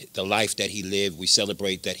the life that he lived. We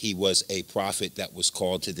celebrate that he was a prophet that was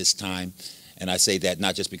called to this time. And I say that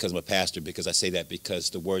not just because I'm a pastor, because I say that because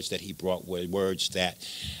the words that he brought were words that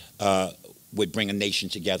would bring a nation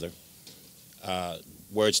together,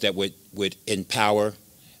 words that would empower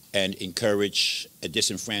and encourage a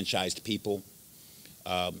disenfranchised people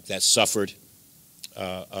that suffered,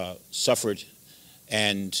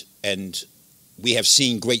 and we have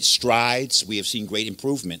seen great strides. We have seen great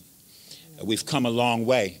improvement. We've come a long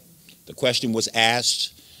way. The question was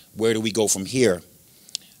asked, where do we go from here?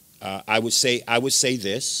 I would say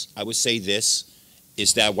this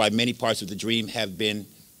is that while many parts of the dream have been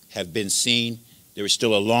seen, there is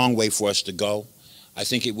still a long way for us to go. I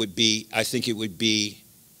think it would be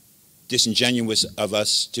disingenuous of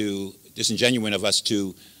us to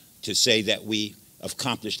say that we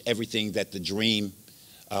accomplished everything that the dream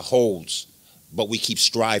holds, but we keep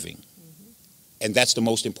striving. And that's the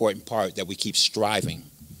most important part, that we keep striving.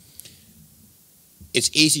 It's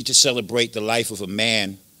easy to celebrate the life of a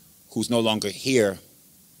man who's no longer here,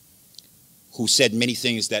 who said many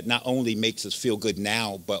things that not only makes us feel good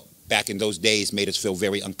now, but back in those days made us feel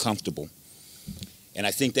very uncomfortable. And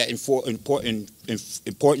I think that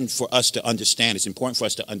important for us to understand, it's important for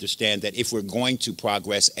us to understand that if we're going to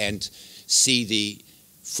progress and see the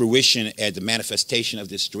fruition and the manifestation of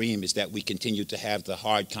this dream, is that we continue to have the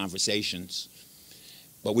hard conversations.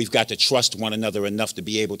 But we've got to trust one another enough to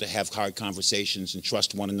be able to have hard conversations and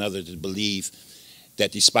trust one another to believe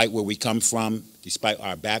that despite where we come from, despite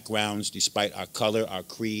our backgrounds, despite our color, our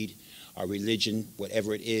creed, our religion,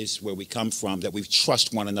 whatever it is where we come from, that we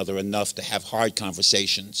trust one another enough to have hard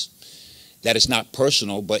conversations. That is not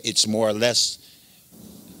personal, but it's more or less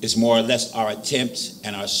our attempt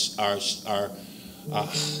and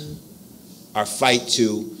our fight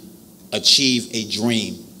to achieve a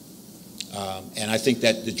dream. And I think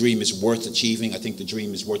that the dream is worth achieving. I think the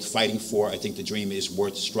dream is worth fighting for. I think the dream is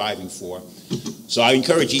worth striving for. So I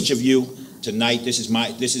encourage each of you tonight. This is my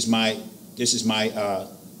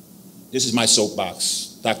soapbox.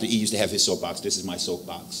 Dr. E used to have his soapbox. This is my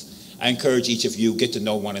soapbox. I encourage each of you, get to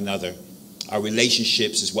know one another. Our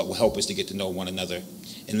relationships is what will help us to get to know one another.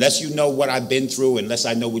 Unless you know what I've been through, unless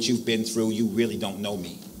I know what you've been through, you really don't know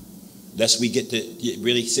me. Unless we get to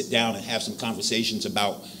really sit down and have some conversations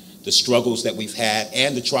about the struggles that we've had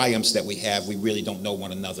and the triumphs that we have, we really don't know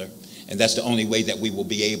one another. And that's the only way that we will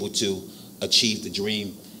be able to achieve the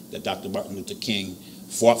dream that Dr. Martin Luther King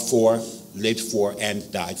fought for, lived for,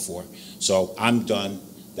 and died for. So I'm done.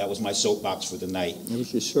 That was my soapbox for the night. It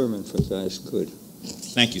was your sermon for that. It's good.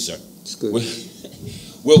 Thank you, sir. It's good.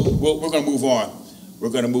 We're going to move on. We're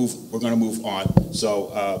going to move on.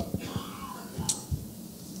 So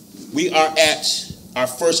we are at our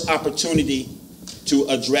first opportunity to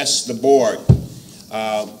address the board.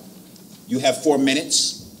 You have 4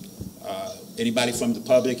 minutes. Anybody from the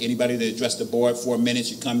public, anybody that addressed the board, 4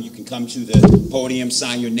 minutes, you can come to the podium,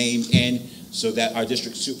 sign your name in, so that our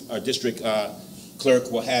district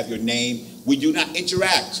clerk will have your name. We do not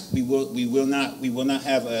interact. We will not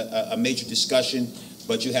have a major discussion,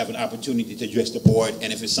 but you have an opportunity to address the board,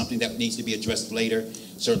 and if it's something that needs to be addressed later,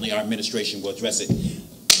 certainly our administration will address it.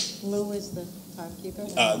 Lou is the timekeeper?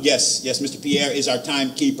 Yes, Mr. Pierre is our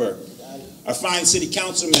timekeeper. Our fine city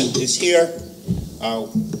councilman is here.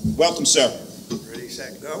 Welcome, sir. Ready,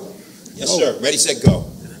 set, go? Yes, sir. Ready, set, go.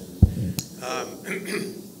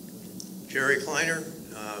 Jerry Kleiner,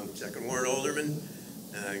 Second Ward Alderman.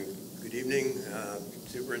 Good evening,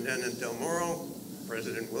 Superintendent Del Moro,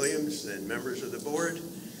 President Williams, and members of the board.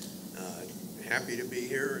 Happy to be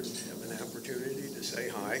here and have an opportunity to say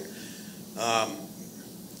hi.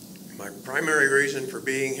 My primary reason for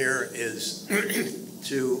being here is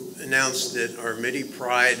to announce that our Midi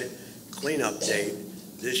Pride cleanup date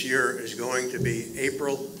this year is going to be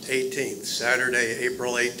April 18th, Saturday,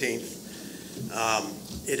 April 18th.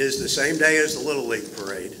 It is the same day as the Little League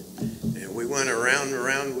Parade, and we went around and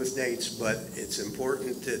around with dates, but it's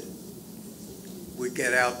important that we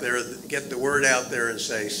get out there, get the word out there and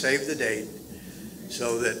say, save the date,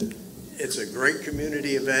 so that it's a great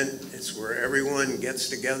community event. It's where everyone gets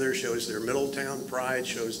together, shows their Middletown pride,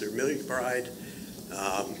 shows their Midi pride.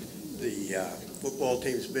 The football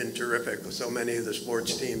team's been terrific. So many of the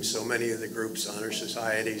sports teams, so many of the groups, honor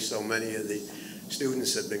societies, so many of the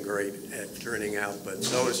students have been great at turning out, but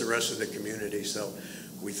so is the rest of the community. So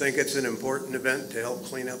we think it's an important event to help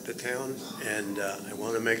clean up the town, and I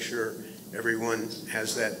want to make sure everyone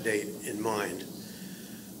has that date in mind.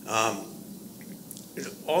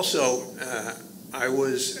 Also, I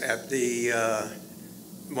was at the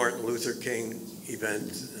Martin Luther King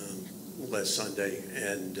event last Sunday,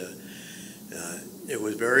 and it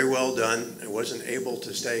was very well done. I wasn't able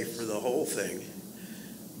to stay for the whole thing,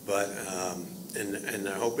 but and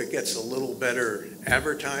I hope it gets a little better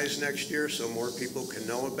advertised next year so more people can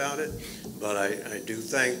know about it. But I do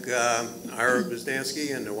thank Ira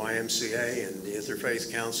Boznansky and the YMCA and the Interfaith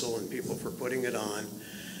Council and people for putting it on.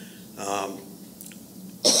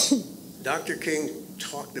 Dr. King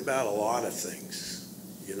talked about a lot of things,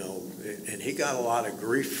 you know, and he got a lot of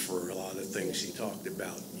grief for a lot of things he talked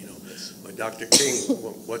about, you know. But Dr. King,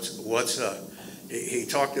 he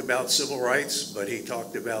talked about civil rights, but he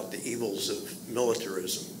talked about the evils of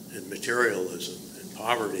militarism and materialism and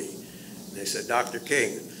poverty. And they said, Dr.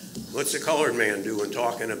 King, what's the colored man doing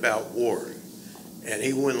talking about war? And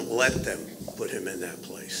he wouldn't let them put him in that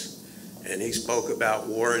place. And he spoke about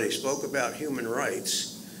war, and he spoke about human rights.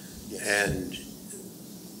 And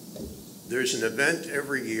there's an event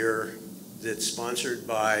every year that's sponsored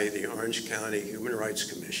by the Orange County Human Rights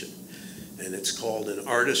Commission, and it's called An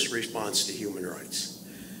Artist's Response to Human Rights.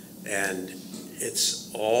 And it's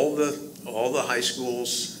all the high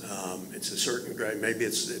schools. It's a certain grade, maybe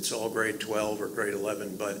it's all grade 12 or grade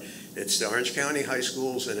 11, but it's the Orange County high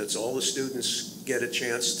schools, and it's all the students get a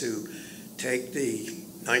chance to take the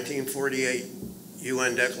 1948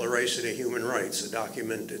 UN Declaration of Human Rights, a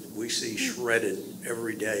document that we see shredded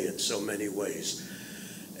every day in so many ways.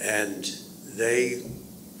 And they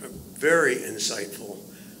are very insightful,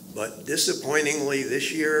 but disappointingly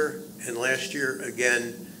this year and last year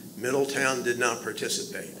again, Middletown did not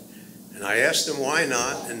participate. And I asked them why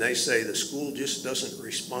not, and they say the school just doesn't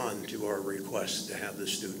respond to our request to have the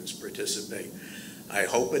students participate. I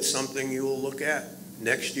hope it's something you will look at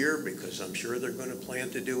next year, because I'm sure they're going to plan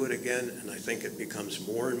to do it again, and I think it becomes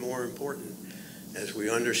more and more important as we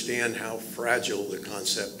understand how fragile the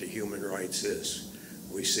concept of human rights is.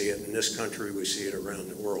 We see it in this country, we see it around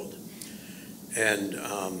the world. And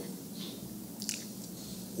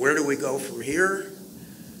where do we go from here?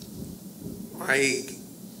 I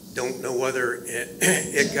don't know whether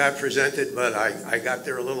it got presented, but I got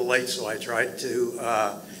there a little late, so I tried to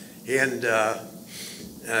hand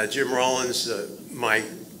Jim Rollins my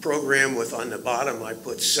program with, on the bottom I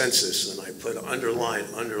put census, and I put underline.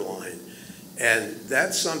 And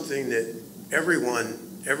that's something that everyone,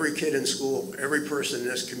 every kid in school, every person in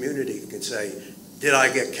this community can say, did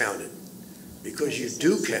I get counted? Because you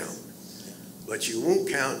do count, but you won't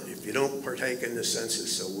count if you don't partake in the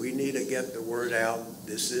census. So we need to get the word out.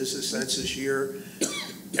 This is a census year.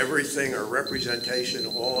 Everything, our representation,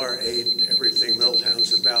 all our aid, everything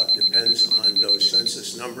Middletown's about depends on those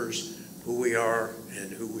census numbers, who we are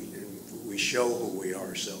and who we show who we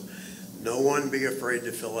are. So no one be afraid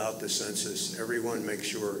to fill out the census. Everyone make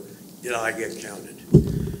sure, did I get counted?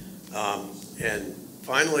 And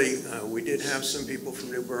finally, we did have some people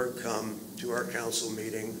from Newburgh come to our council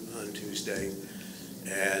meeting on Tuesday,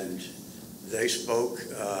 and they spoke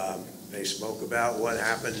They spoke about what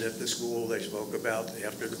happened at the school. They spoke about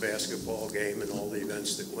after the basketball game and all the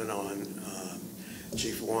events that went on.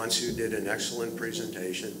 Chief Wansu did an excellent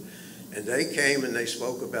presentation. And they came and they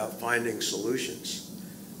spoke about finding solutions.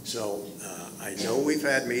 So I know we've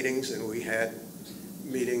had meetings, and we had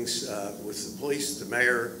meetings with the police, the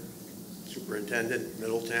mayor, superintendent,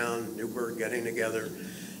 Middletown, Newburgh getting together.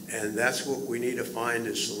 And that's what we need to find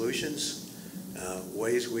is solutions,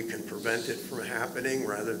 ways we can prevent it from happening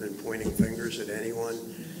rather than pointing fingers at anyone.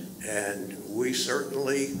 And we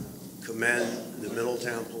certainly commend the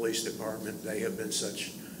Middletown Police Department. They have been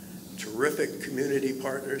such terrific community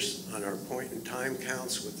partners on our point-in-time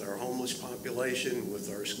counts with our homeless population, with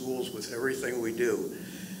our schools, with everything we do.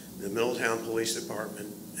 The Middletown Police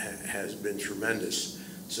Department has been tremendous.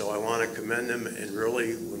 So I want to commend them, and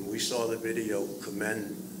really, when we saw the video,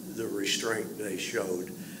 commend the restraint they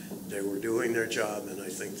showed. They were doing their job, and I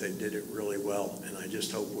think they did it really well. And I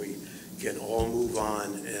just hope we can all move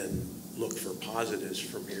on and look for positives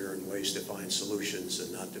from here and ways to find solutions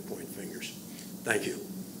and not to point fingers. Thank you.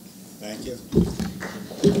 Thank you.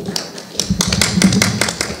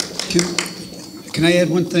 Can I add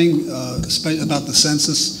one thing about the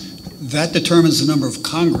census? That determines the number of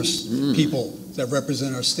Congress people that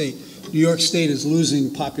represent our state. New York State is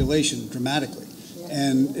losing population dramatically.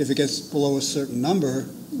 And if it gets below a certain number,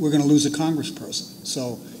 we're going to lose a congressperson.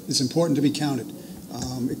 So it's important to be counted.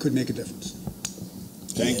 It could make a difference.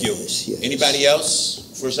 Thank you. Yes. Anybody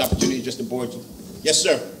else? First opportunity, just the board. Yes,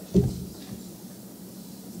 sir.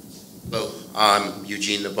 Hello, I'm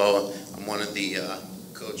Eugene Naboa. I'm one of the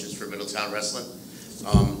coaches for Middletown Wrestling.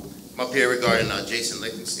 I'm up here regarding Jason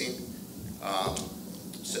Lichtenstein.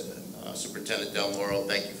 Superintendent Del Moro,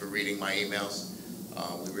 thank you for reading my emails.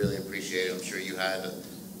 We really appreciate it. I'm sure you had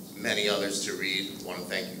many others to read. I want to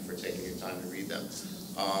thank you for taking your time to read them.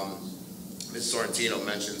 Ms. Sorrentino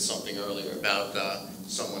mentioned something earlier about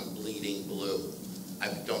someone bleeding blue. I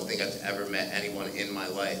don't think I've ever met anyone in my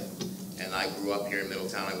life. And I grew up here in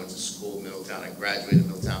Middletown. I went to school in Middletown. I graduated in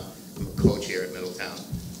Middletown. I'm a coach here at Middletown.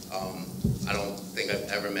 I don't think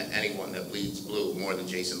I've ever met anyone that bleeds blue more than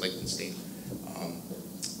Jason Lichtenstein.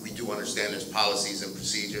 We do understand there's policies and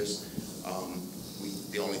procedures.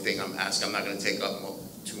 The only thing I'm asking, I'm not going to take up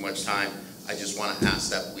too much time. I just want to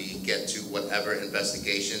ask that we get to whatever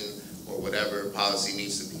investigation or whatever policy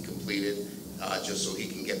needs to be completed, just so he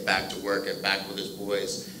can get back to work and back with his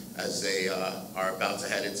boys as they are about to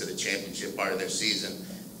head into the championship part of their season.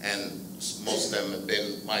 And most of them have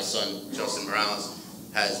been, my son, Justin Morales,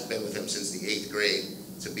 has been with him since the 8th grade.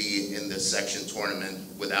 To be in this section tournament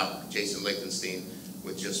without Jason Lichtenstein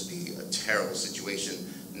would just be a terrible situation,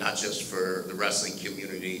 not just for the wrestling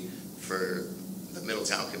community, for the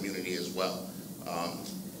Middletown community as well.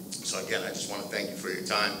 So again, I just want to thank you for your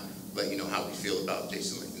time, let you know how we feel about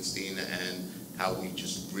Jason Lichtenstein and how we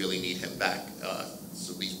just really need him back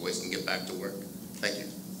so these boys can get back to work. Thank you.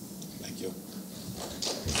 Thank you.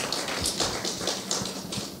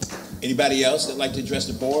 Anybody else that'd like to address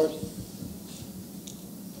the board?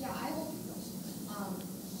 Yeah, I will.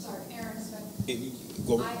 Sorry, Aaron,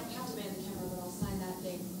 Go. I have to man the camera, but I'll sign that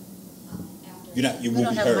thing after. You're not. You won't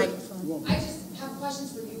be heard. I just have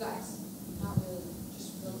questions for you guys. Not really,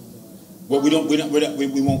 just really. Well, we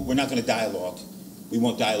won't. We're not going to dialogue. We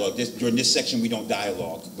won't dialogue. During this section, we don't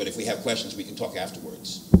dialogue. But if we have questions, we can talk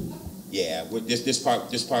afterwards. Yeah. This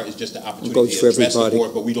part is just the opportunity to address the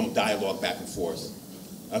board, but we don't dialogue back and forth.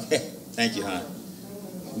 Okay. Thank you, hon.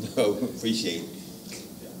 No, appreciate it.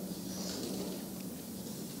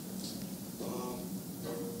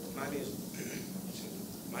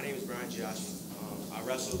 My name is Brian Giassi. I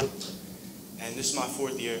wrestled, and this is my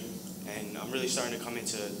 4th year, and I'm really starting to come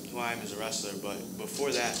into who I am as a wrestler. But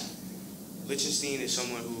before that, Lichtenstein is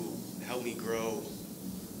someone who helped me grow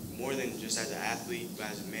more than just as an athlete, but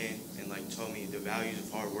as a man, and like taught me the values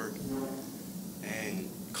of hard work. And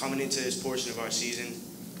coming into this portion of our season,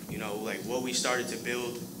 you know, like what we started to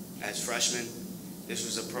build as freshmen, this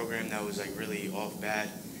was a program that was like really off bad.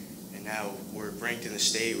 And now we're ranked in the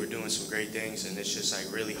state, we're doing some great things, and it's just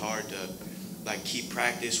like really hard to like keep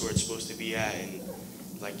practice where it's supposed to be at and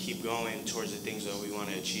like keep going towards the things that we want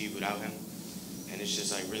to achieve without him. And it's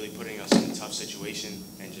just like really putting us in a tough situation,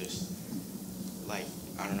 and just like,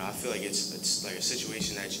 I don't know, I feel like it's like a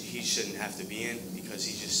situation that he shouldn't have to be in, because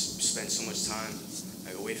he just spent so much time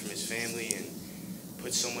like away from his family and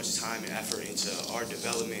put so much time and effort into our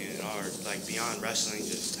development and our like beyond wrestling,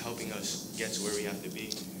 just helping us get to where we have to be.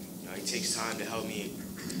 You know, he takes time to help me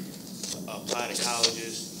apply to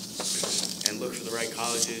colleges and look for the right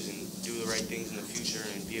colleges and do the right things in the future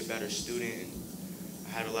and be a better student. And I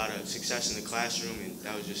had a lot of success in the classroom, and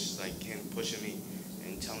that was just like him pushing me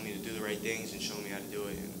and telling me to do the right things and showing me how to do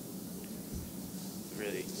it. And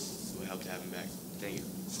really, it would help to have him back. Thank you.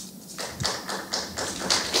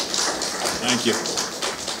 Thank you.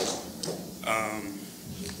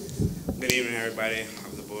 Good evening, everybody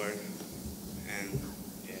of the board, and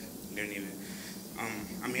yeah, good evening.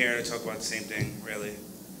 I'm here to talk about the same thing, really.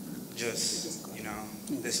 Just, you know,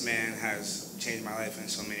 this man has changed my life in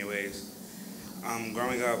so many ways.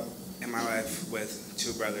 Growing up in my life with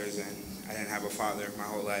two brothers, and I didn't have a father my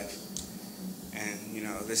whole life. And, you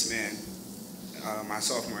know, this man, my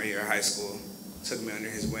sophomore year of high school, took me under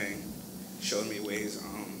his wing, showed me ways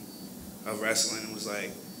of wrestling, and was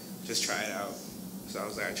like, just try it out. So I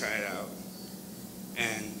was like, I tried it out.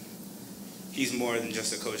 And he's more than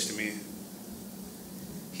just a coach to me.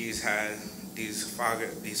 He's had these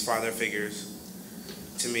father figures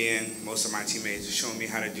to me and most of my teammates, showing me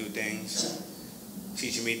how to do things,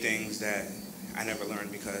 teaching me things that I never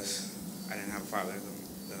learned because I didn't have a father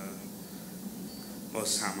the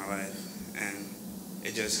most of the time in my life. And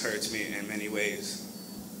it just hurts me in many ways,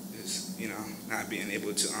 just, you know, not being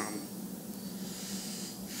able to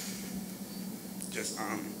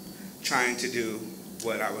trying to do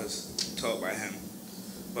what I was taught by him,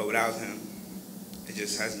 but without him, it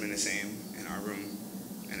just hasn't been the same in our room,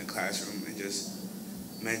 in the classroom, and just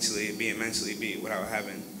being mentally beat without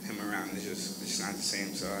having him around is just not the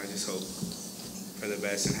same. So I just hope for the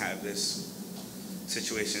best and have this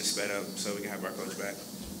situation sped up so we can have our coach back.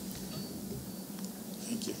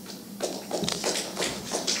 Thank you.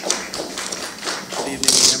 Good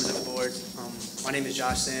evening, members of the board. My name is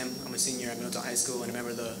Josh Sam. I'm a senior at Middletown High School and a member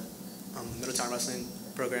of the Middletown Wrestling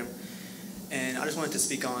program. And I just wanted to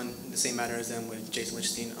speak on the same matter as them with Jason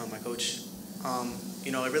Lichtenstein, my coach.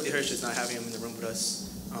 You know, it really hurts just not having him in the room with us.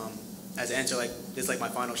 As an answer, like, this is like my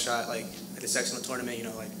final shot, like, at the sectional tournament, you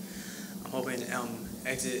know, like, I'm hoping to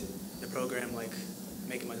exit the program, like,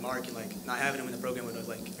 making my mark, and, like, not having him in the program with us,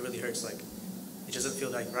 like, it really hurts, like, it just doesn't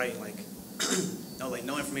feel, like, right, like,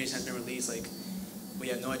 no information has been released, like, we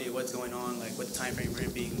have no idea what's going on, like, what the time frame for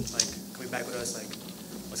him being, like, coming back with us, like,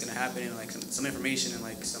 what's gonna happen, and, like, some information and,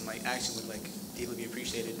 like, some, like, action would, like, deeply be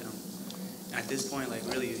appreciated. At this point, like,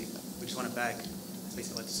 really, we just want it back. That's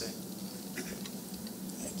basically what to say.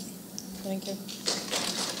 Thank you.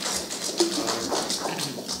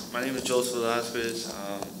 My name is Joseph Velasquez.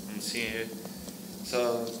 I'm a senior.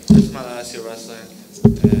 So this is my last year wrestling,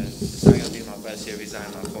 and it's not gonna be my best year. He's not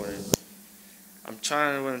in my corner. I'm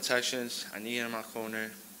trying to win the sections. I need him in my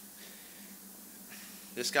corner.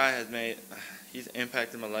 This guy he's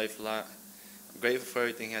impacted my life a lot. I'm grateful for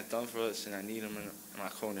everything he has done for us, and I need him in my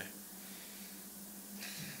corner.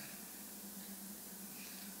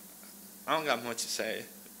 I don't got much to say.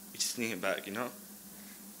 We just need him back, you know?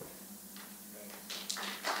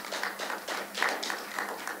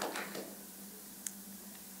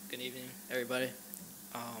 Good evening, everybody.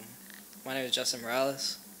 My name is Justin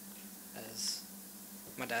Morales, as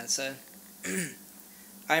my dad said.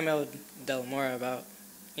 I emailed Del Mora about,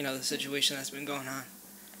 you know, the situation that's been going on.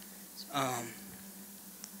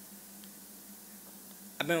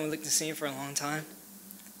 I've been with Lichtenstein for a long time,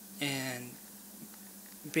 and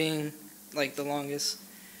being like the longest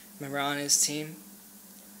member on his team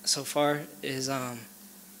so far is I've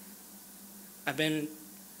been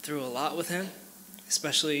through a lot with him,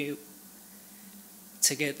 especially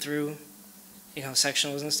to get through, you know,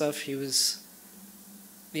 sectionals and stuff. He was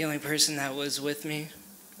the only person that was with me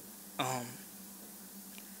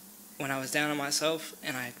when I was down on myself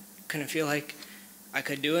and I couldn't feel like I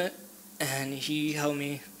could do it, and he helped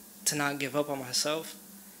me to not give up on myself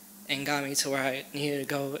and got me to where I needed to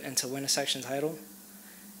go and to win a section title.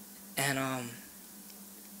 And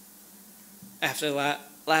after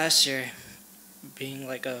last year being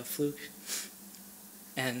like a fluke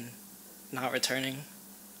and not returning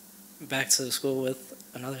back to the school with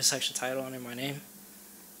another section title under my name,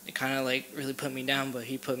 it kind of like really put me down, but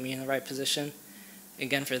he put me in the right position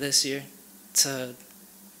again for this year to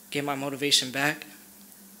get my motivation back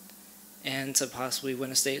and to possibly win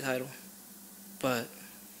a state title. But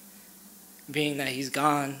being that he's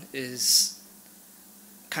gone is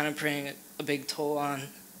kind of putting a big toll on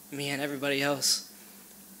me and everybody else.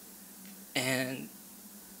 And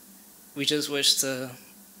we just wish to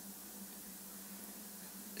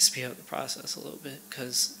speed up the process a little bit,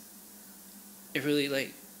 because it really,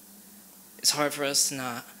 like, it's hard for us to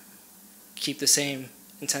not keep the same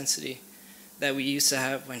intensity that we used to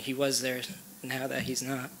have when he was there, now that he's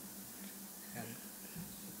not. And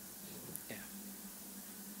yeah.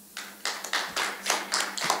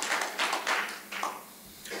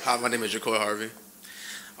 Hi, my name is Jacoy Harvey.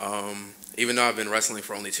 Even though I've been wrestling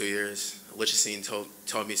for only 2 years, Lichtenstein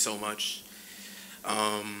taught me so much.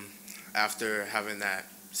 After having that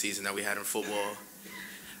season that we had in football,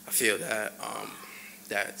 I feel that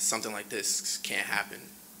that something like this can't happen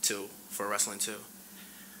too for wrestling too.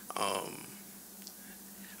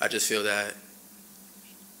 I just feel that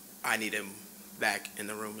I need him back in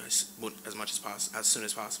the room as much as possible, as soon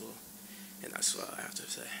as possible, and that's what I have to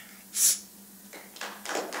say.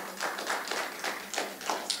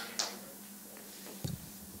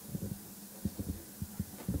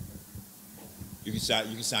 You can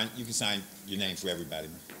sign your name for everybody.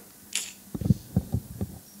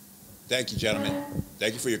 Thank you, gentlemen.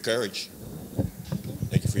 Thank you for your courage.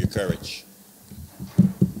 Thank you for your courage.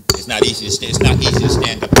 It's not easy to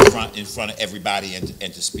stand up in front of everybody and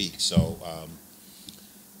to speak. So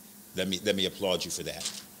let me applaud you for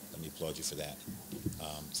that. Let me applaud you for that,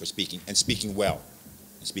 for speaking well,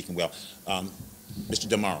 Mr.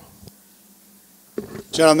 DeMauro.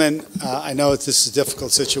 Gentlemen, I know this is a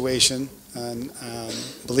difficult situation, and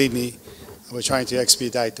believe me, we're trying to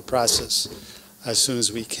expedite the process as soon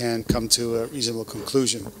as we can come to a reasonable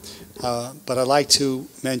conclusion. But I'd like to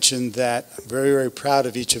mention that I'm very, very proud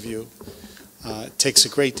of each of you. It takes a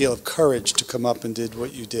great deal of courage to come up and did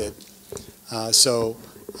what you did. So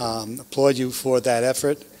applaud you for that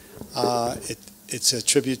effort. It's a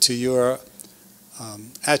tribute to your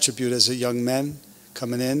attribute as a young man,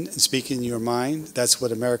 coming in and speaking your mind. That's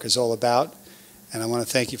what America's all about, and I want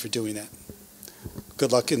to thank you for doing that.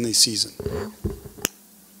 Good luck in the season.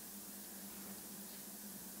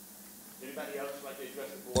 Anybody else like to address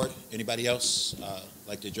the board? Anybody else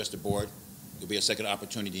like to address the board? There'll be a second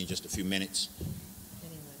opportunity in just a few minutes.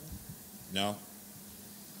 No?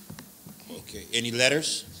 Okay. Any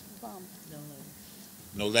letters?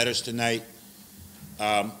 No letters tonight.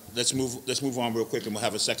 Let's move on real quick, and we'll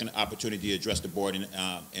have a second opportunity to address the board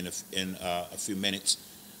in a few minutes.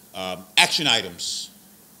 Action items.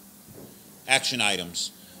 Action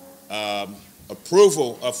items.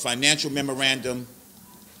 Approval of financial memorandum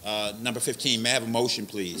number 15. May I have a motion,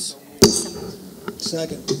 please?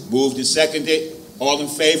 Second. Moved and seconded. All in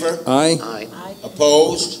favor? Aye. Aye.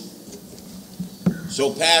 Opposed?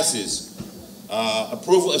 So passes.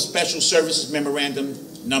 Approval of special services memorandum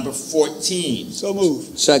number 14. So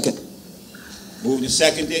moved. Second. Moved and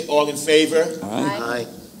seconded. All in favor? Aye. Aye.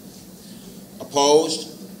 Opposed?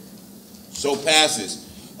 So passes.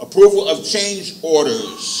 Approval of change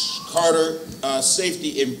orders. Carter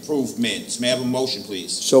safety improvements. May I have a motion,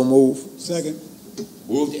 please? So moved. Second.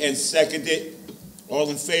 Moved and seconded. All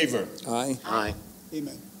in favor? Aye. Aye.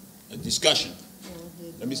 Amen. Discussion.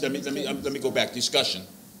 Let me go back. Discussion.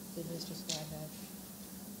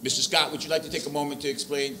 Mr. Scott, would you like to take a moment to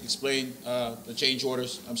explain the change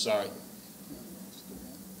orders? I'm sorry.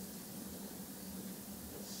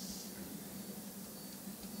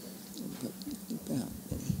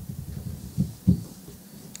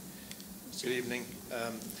 Good evening.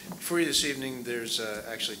 Before you this evening, there's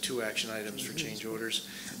actually two action items for change orders,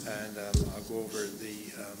 and I'll go over the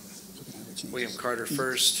William Carter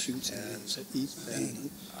first, and then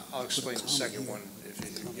I'll explain the second one if I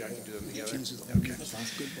can do them together. Okay.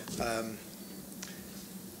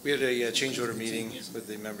 We had a change order meeting with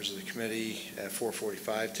the members of the committee at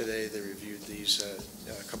 4:45 today. They reviewed these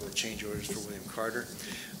a couple of change orders for William Carter.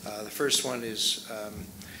 The first one is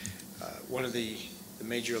one of the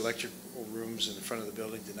major electrical rooms in the front of the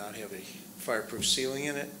building did not have a fireproof ceiling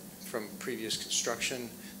in it from previous construction,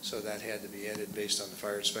 so that had to be added based on the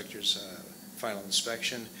fire inspector's final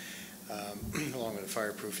inspection, along with the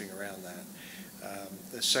fireproofing around that.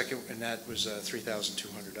 The second, and that was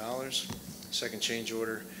 $3,200. Second change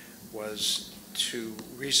order was to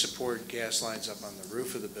re-support gas lines up on the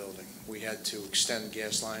roof of the building. We had to extend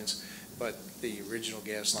gas lines, but the original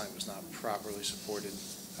gas line was not properly supported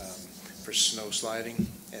for snow sliding,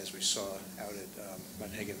 as we saw out at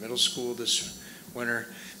Monhegan Middle School this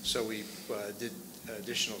winter. So we did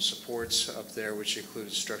additional supports up there, which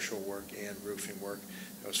included structural work and roofing work.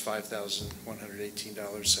 That was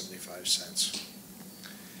 $5,118.75.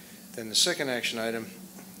 Then the second action item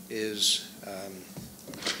is,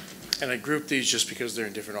 and I grouped these just because they're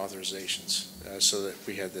in different authorizations, so that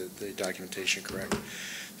we had the documentation correct.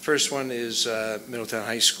 The first one is Middletown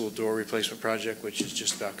High School door replacement project, which is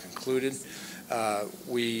just about concluded.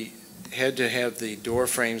 We had to have the door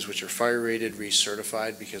frames, which are fire rated,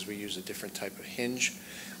 recertified because we use a different type of hinge.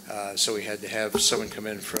 So we had to have someone come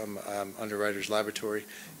in from Underwriters Laboratory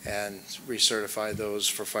and recertify those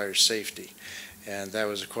for fire safety. And that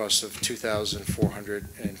was a cost of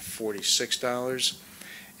 $2,446.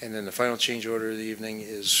 And then the final change order of the evening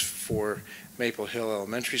is for Maple Hill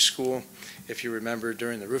Elementary School. If you remember,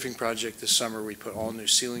 during the roofing project this summer, we put all new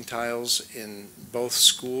ceiling tiles in both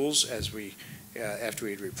schools as we after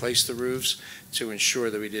we had replaced the roofs to ensure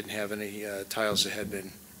that we didn't have any tiles that had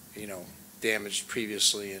been, damaged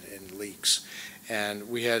previously in leaks. And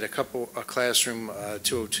we had a classroom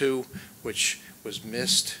 202, which was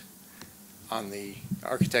missed on the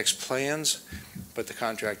architect's plans, but the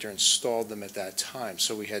contractor installed them at that time.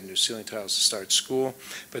 So we had new ceiling tiles to start school,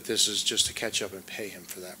 but this is just to catch up and pay him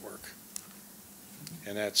for that work.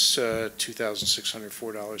 And that's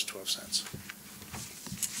 $2,604.12.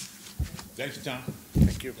 Thank you, Tom.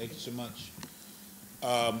 Thank you. Thank you so much.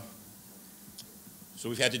 So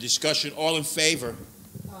we've had the discussion. All in favor?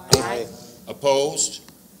 Aye. Opposed?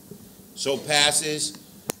 So passes.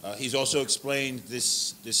 He's also explained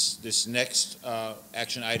this next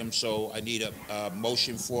action item, so I need a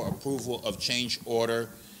motion for approval of change order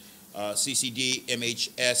CCD,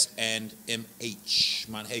 MHS, and MH.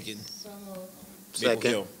 Monhagen. So moved. Maple Second.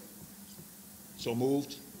 Hill. So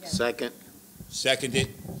moved? Second. Seconded.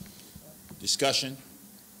 Discussion.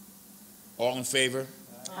 All in favor?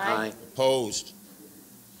 Aye. Opposed?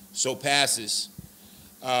 So passes.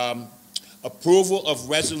 Approval of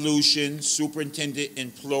resolution, superintendent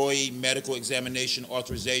employee medical examination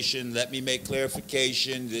authorization. Let me make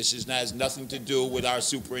clarification. This has nothing to do with our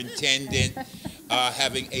superintendent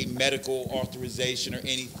having a medical authorization or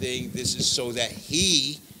anything. This is so that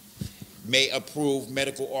he may approve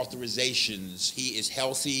medical authorizations. He is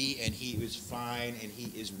healthy and he is fine and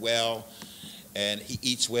he is well and he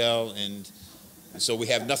eats well, and so we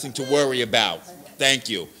have nothing to worry about. Thank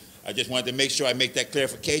you. I just wanted to make sure I make that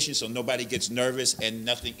clarification so nobody gets nervous and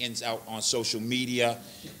nothing ends out on social media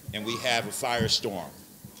and we have a firestorm.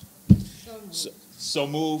 So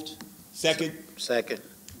moved. Second? Second.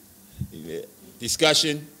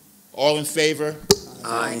 Discussion. All in favor?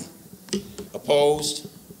 Aye. Opposed?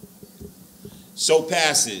 So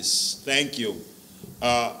passes. Thank you.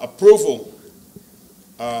 Approval.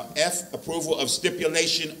 F, approval of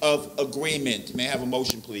stipulation of agreement. May I have a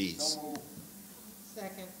motion, please?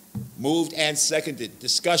 Second. Moved and seconded.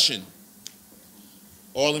 Discussion.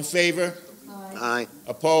 All in favor? Aye.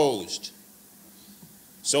 Opposed?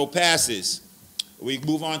 So passes. We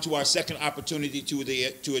move on to our second opportunity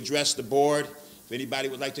to address the board. If anybody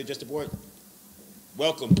would like to address the board,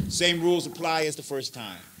 welcome. Same rules apply as the first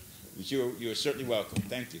time. You're certainly welcome.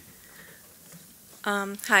 Thank you.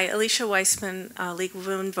 Hi, Alicia Weissman, League of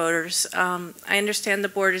Women Voters. I understand the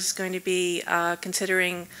board is going to be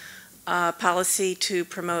considering policy to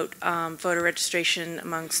promote voter registration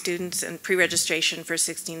among students and pre-registration for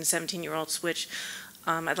 16 and 17-year-olds, which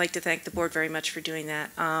I'd like to thank the board very much for doing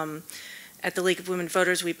that. At the League of Women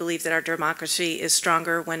Voters, we believe that our democracy is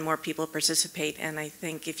stronger when more people participate, and I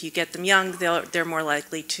think if you get them young, they're more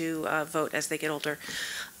likely to vote as they get older.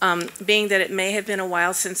 Being that it may have been a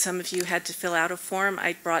while since some of you had to fill out a form,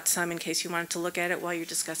 I brought some in case you wanted to look at it while you're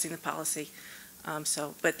discussing the policy.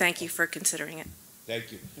 But thank you for considering it.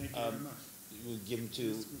 Thank you. We'll give them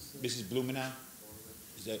to Mrs. Blumenau.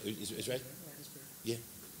 Is right? Yeah,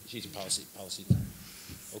 she's a policy.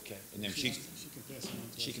 Okay, and then she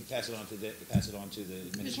can pass it on to the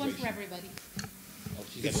administration. There's one for everybody. Oh,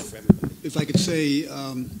 she got one for everybody. If I could say,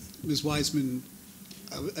 Ms. Wiseman,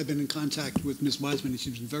 I've been in contact with Ms. Wiseman, and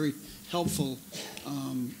she's been very helpful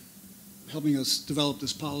helping us develop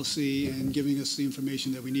this policy and giving us the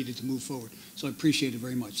information that we needed to move forward. So I appreciate it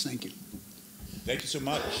very much. Thank you. Thank you so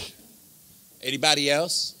much. Anybody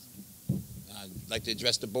else? I'd like to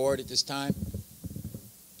address the board at this time.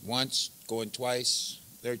 Once, going twice,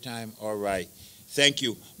 third time, all right. Thank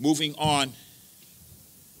you. Moving on.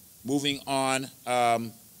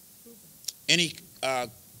 Any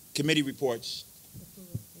committee reports?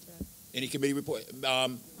 Any committee report?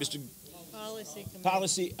 Mr. Policy committee.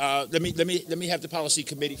 Policy, let me have the policy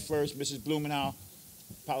committee first. Mrs. Blumenau,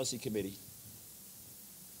 policy committee.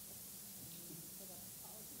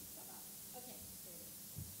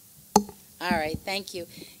 All right, thank you.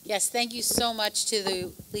 Yes, thank you so much to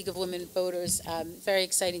the League of Women Voters. Very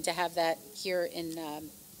exciting to have that here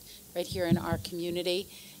right here in our community.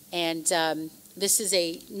 And this is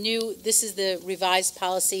the revised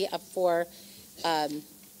policy up for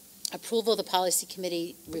approval. The policy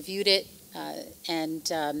committee reviewed it, and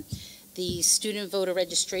the student voter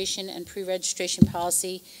registration and pre-registration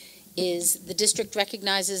policy is the district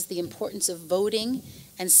recognizes the importance of voting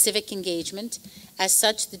and civic engagement. As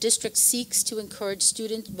such, the district seeks to encourage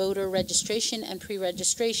student voter registration and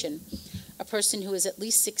pre-registration. A person who is at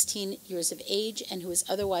least 16 years of age and who is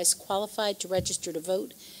otherwise qualified to register to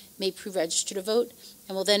vote may pre-register to vote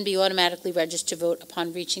and will then be automatically registered to vote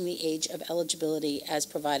upon reaching the age of eligibility as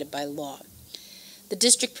provided by law. The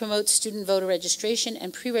district promotes student voter registration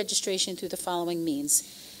and pre-registration through the following means: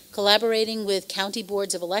 collaborating with county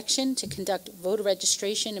boards of election to conduct voter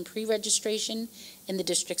registration and pre-registration in the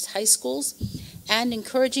district's high schools, and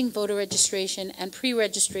encouraging voter registration and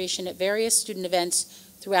pre-registration at various student events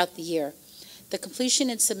throughout the year. The completion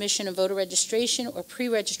and submission of voter registration or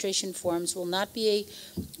pre-registration forms will not be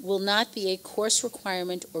a course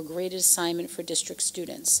requirement or graded assignment for district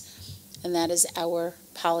students. And that is our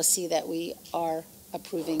policy that we are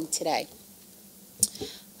approving today.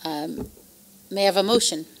 May I have a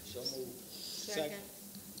motion? Second.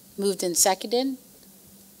 Moved and seconded.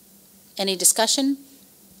 Any discussion?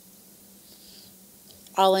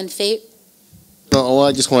 All in favor? No, all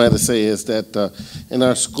I just wanted to say is that in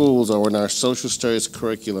our schools or in our social studies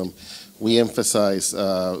curriculum, we emphasize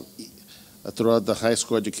throughout the high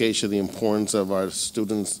school education the importance of our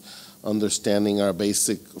students understanding our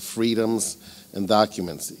basic freedoms and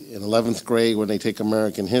documents. In 11th grade, when they take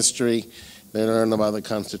American history, they learn about the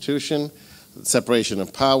Constitution, the separation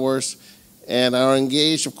of powers, and are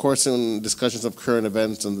engaged, of course, in discussions of current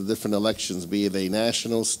events and the different elections, be they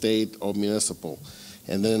national, state, or municipal.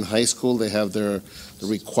 And then in high school, they have their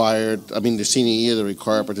senior year, the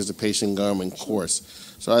required participation in government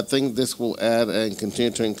course. So I think this will add and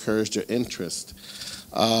continue to encourage their interest.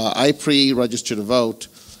 I pre-registered to vote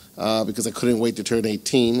because I couldn't wait to turn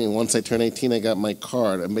 18. And once I turned 18, I got my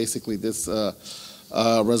card. And basically this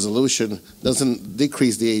resolution doesn't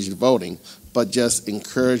decrease the age of voting, but just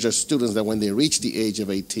encourage our students that when they reach the age of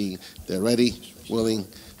 18, they're ready, willing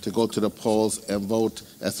to go to the polls and vote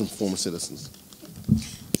as informed citizens.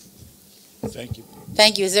 Thank you.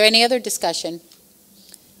 Thank you. Is there any other discussion?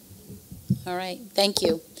 All right. Thank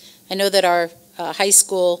you. I know that our high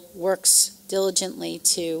school works diligently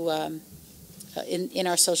to, in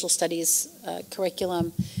our social studies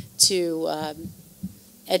curriculum, to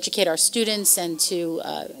educate our students and to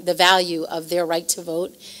the value of their right to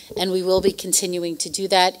vote, and we will be continuing to do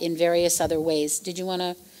that in various other ways. Did you want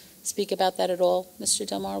to speak about that at all, Mr.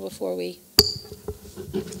 Del Mar, before we?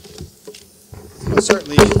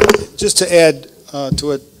 Certainly, just to add to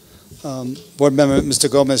what Board Member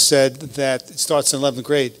Mr. Gomez said, that it starts in 11th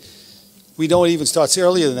grade. We know it even starts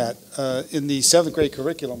earlier than that. In the 7th grade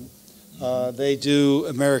curriculum, they do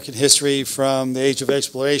American history from the age of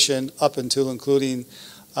exploration up until including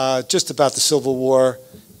just about the Civil War.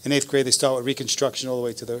 In 8th grade, they start with Reconstruction all the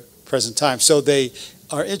way to the present time. So they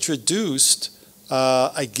are introduced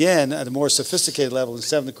again at a more sophisticated level in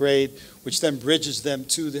 7th grade, which then bridges them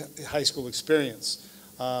to the high school experience.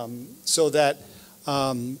 So that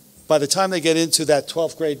by the time they get into that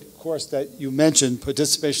 12th grade course that you mentioned,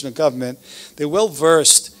 participation in government, they're well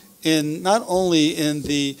versed in not only in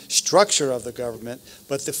the structure of the government,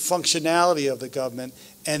 but the functionality of the government.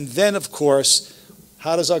 And then, of course,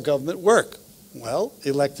 how does our government work? Well,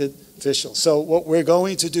 elected officials. So what we're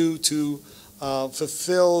going to do to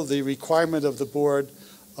fulfill the requirement of the board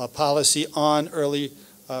policy on early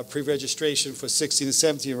pre-registration for 16 and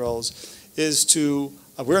 17-year-olds is to,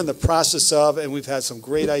 we're in the process of, and we've had some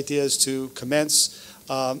great ideas to commence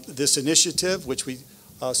this initiative, which we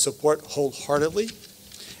support wholeheartedly.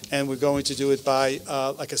 And we're going to do it by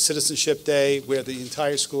like a citizenship day where the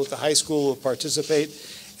entire school at the high school will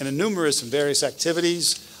participate in numerous and various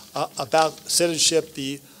activities about citizenship,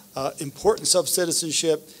 the importance of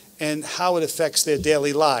citizenship, and how it affects their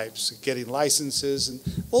daily lives, getting licenses, and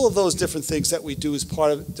all of those different things that we do as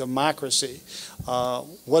part of democracy.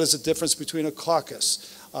 What is the difference between a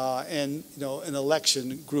caucus and an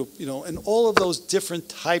election group? And all of those different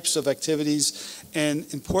types of activities and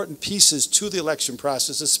important pieces to the election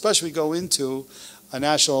process, especially go into a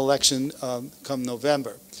national election come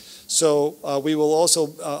November. So we will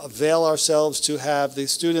also avail ourselves to have the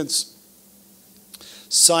students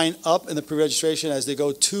sign up in the pre-registration as they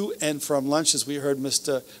go to and from lunch, as we heard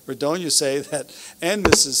Mr. Redonia say that, and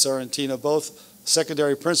Mrs. Sorrentino, both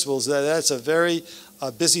secondary principals, that's a very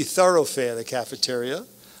busy thoroughfare, the cafeteria,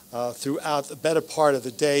 throughout the better part of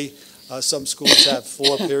the day. Some schools have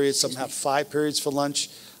 4 periods, some have 5 periods for lunch,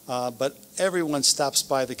 but everyone stops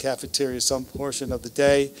by the cafeteria some portion of the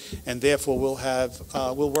day, and therefore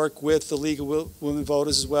we'll work with the League of Women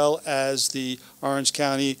Voters as well as the Orange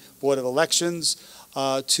County Board of Elections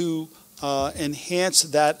to enhance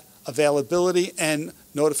that availability and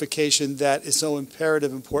notification that is so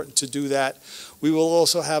imperative, important to do that. We will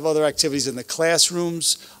also have other activities in the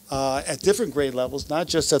classrooms at different grade levels, not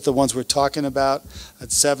just at the ones we're talking about at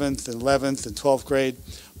 7th and 11th and 12th grade,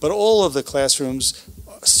 but all of the classrooms,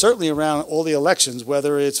 certainly around all the elections,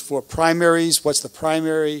 whether it's for primaries, what's the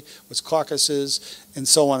primary, what's caucuses, and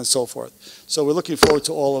so on and so forth. So we're looking forward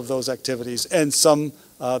to all of those activities and some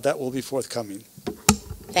that will be forthcoming.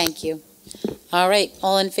 Thank you. All right,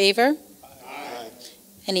 all in favor? Aye.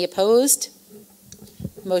 Any opposed?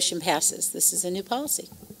 Motion passes. This is a new policy.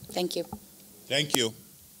 Thank you. Thank you.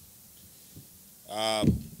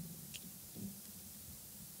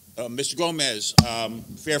 Mr. Gomez,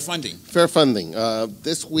 fair funding. Fair funding.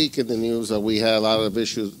 This week in the news, we had a lot of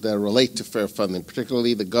issues that relate to fair funding,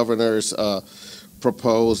 particularly the governor's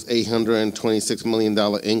proposed $826 million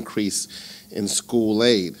increase in school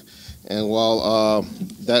aid. And while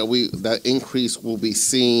that increase will be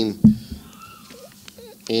seen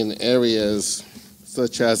in areas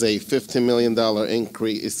such as a $15 million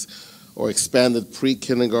increase or expanded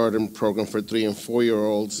pre-kindergarten program for 3- and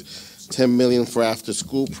 4-year-olds, $10 million for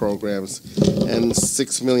after-school programs, and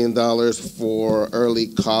 $6 million for early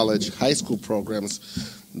college, high school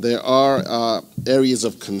programs, there are areas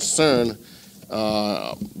of concern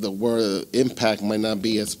where the impact might not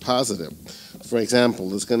be as positive. For example,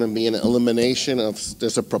 there's going to be an elimination of,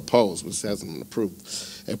 there's a proposed, which hasn't been approved,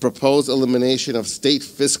 a proposed elimination of state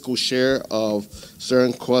fiscal share of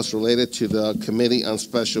certain costs related to the Committee on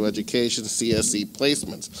Special Education, CSE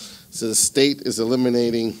placements. So the state is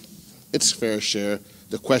eliminating its fair share.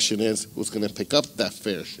 The question is, who's going to pick up that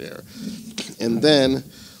fair share? And then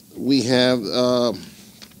we have the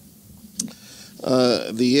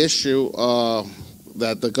issue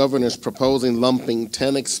that the governor is proposing lumping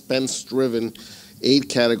 10 expense-driven aid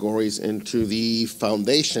categories into the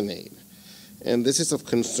foundation aid. And this is of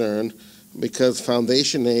concern because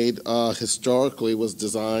foundation aid historically was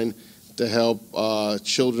designed to help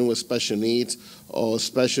children with special needs or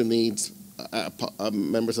special needs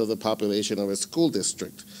members of the population of a school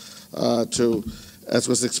district. As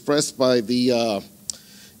was expressed by the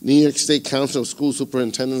New York State Council of School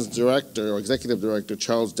Superintendents Director or Executive Director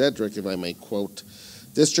Charles Dedrick, if I may quote,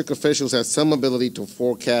 district officials have some ability to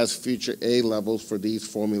forecast future aid levels for these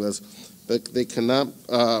formulas, but they cannot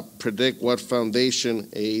predict what foundation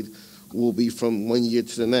aid will be from one year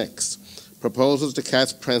to the next. Proposals to cap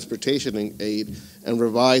transportation aid and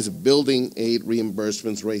revise building aid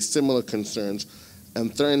reimbursements raise similar concerns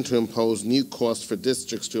and threaten to impose new costs for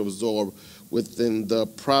districts to absorb within the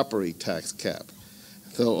property tax cap.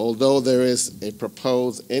 So although there is a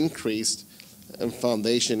proposed increase in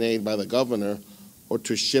foundation aid by the governor or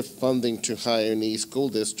to shift funding to higher needs school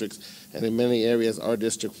districts, and in many areas our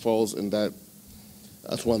district falls in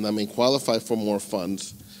that's one that may qualify for more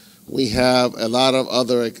funds, we have a lot of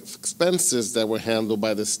other expenses that were handled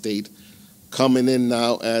by the state coming in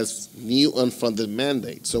now as new unfunded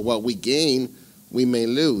mandates. So what we gain, we may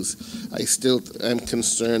lose. I still am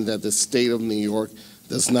concerned that the state of New York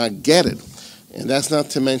does not get it. And that's not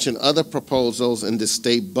to mention other proposals in the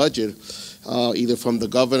state budget, either from the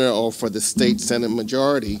governor or for the state Senate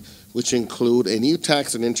majority, which include a new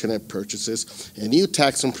tax on internet purchases, a new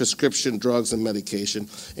tax on prescription drugs and medication,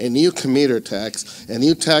 a new commuter tax, a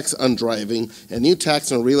new tax on driving, a new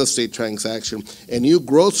tax on real estate transaction, a new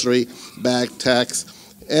grocery bag tax,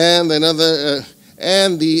 and another,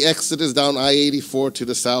 and the exodus down I-84 to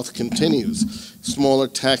the south continues. Smaller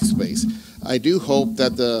tax base. I do hope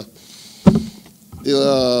that the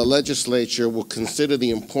legislature will consider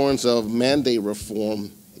the importance of mandate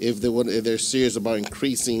reform if they're serious about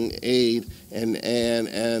increasing aid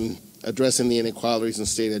and addressing the inequalities in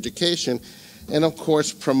state education, and of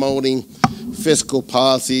course promoting fiscal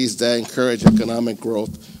policies that encourage economic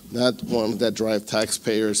growth, not ones that drive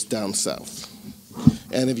taxpayers down south.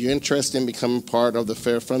 And if you're interested in becoming part of the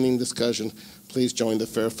fair funding discussion, please join the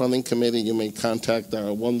Fair Funding Committee. You may contact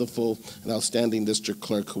our wonderful and outstanding district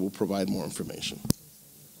clerk who will provide more information.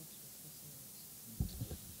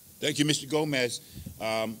 Thank you, Mr. Gomez.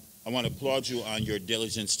 I want to applaud you on your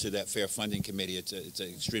diligence to that Fair Funding Committee. It's an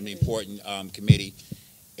extremely important committee,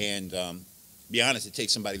 and be honest, it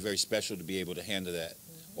takes somebody very special to be able to handle that.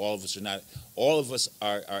 All of us are not. All of us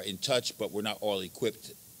are in touch, but we're not all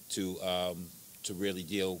equipped to really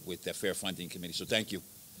deal with that Fair Funding Committee. So thank you.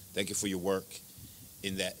 Thank you for your work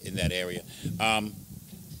in that area.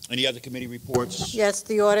 Any other committee reports? Yes,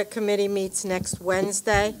 the Audit Committee meets next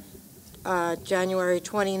Wednesday, January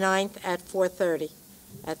 29th at 4:30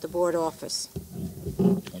 at the board office.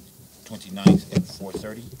 29th at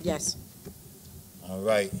 4:30? Yes. All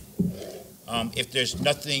right. If there's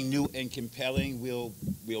nothing new and compelling, we'll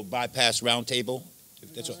bypass roundtable.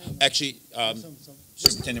 If that's what, actually,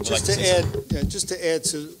 Superintendent would like to say something. Just to add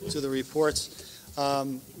to the reports,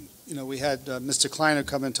 we had Mr. Kleiner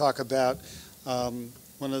come and talk about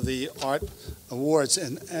one of the art awards,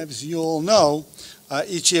 and as you all know,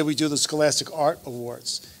 each year we do the Scholastic Art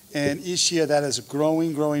Awards, and each year that is a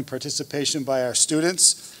growing participation by our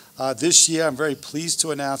students. This year, I'm very pleased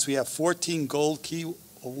to announce we have 14 Gold Key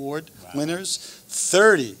Award winners,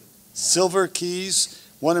 30 Silver Keys,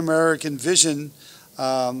 1 American Vision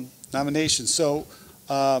nominations. So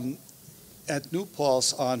at New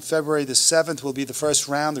Paltz on February the 7th will be the first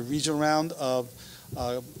round, the regional round of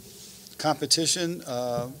competition,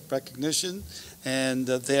 recognition, and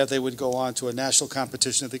there they would go on to a national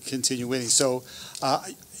competition if they continue winning. So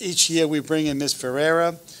each year we bring in Ms.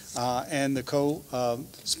 Ferreira and the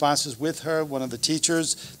co-sponsors with her, one of the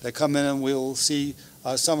teachers that come in, and we'll see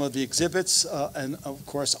some of the exhibits, and of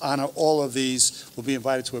course honor all of these. Will be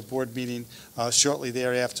invited to a board meeting shortly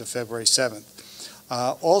thereafter, February 7th.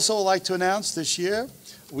 Also, I'd like to announce this year,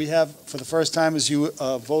 we have, for the first time, as you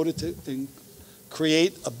voted to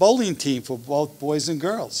create a bowling team for both boys and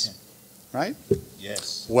girls, right?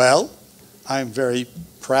 Yes. Well, I'm very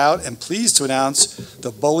proud and pleased to announce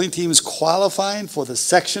the bowling team is qualifying for the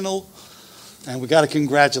sectional, and we got to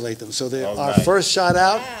congratulate them. So they're our first shot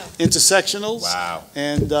out into sectionals. Wow.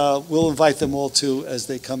 And we'll invite them all too as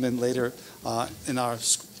they come in later in our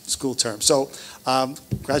school term. So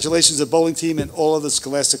congratulations to the bowling team and all of the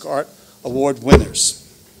Scholastic Art Award winners.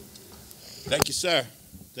 Thank you, sir.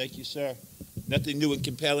 Thank you, sir. Nothing new and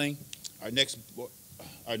compelling. Our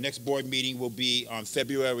next board meeting will be on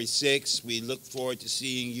February 6th. We look forward to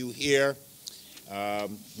seeing you here.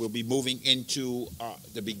 We'll be moving into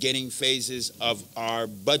the beginning phases of our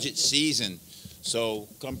budget season. So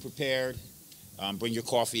come prepared. Bring your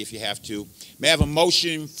coffee if you have to. May I have a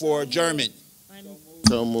motion for adjournment?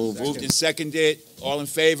 So moved. Moved and seconded. All in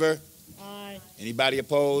favor? Aye. Anybody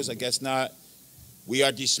opposed? I guess not. We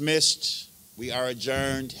are dismissed. We are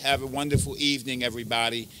adjourned. Have a wonderful evening,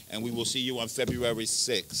 everybody, and we will see you on February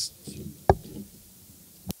 6th.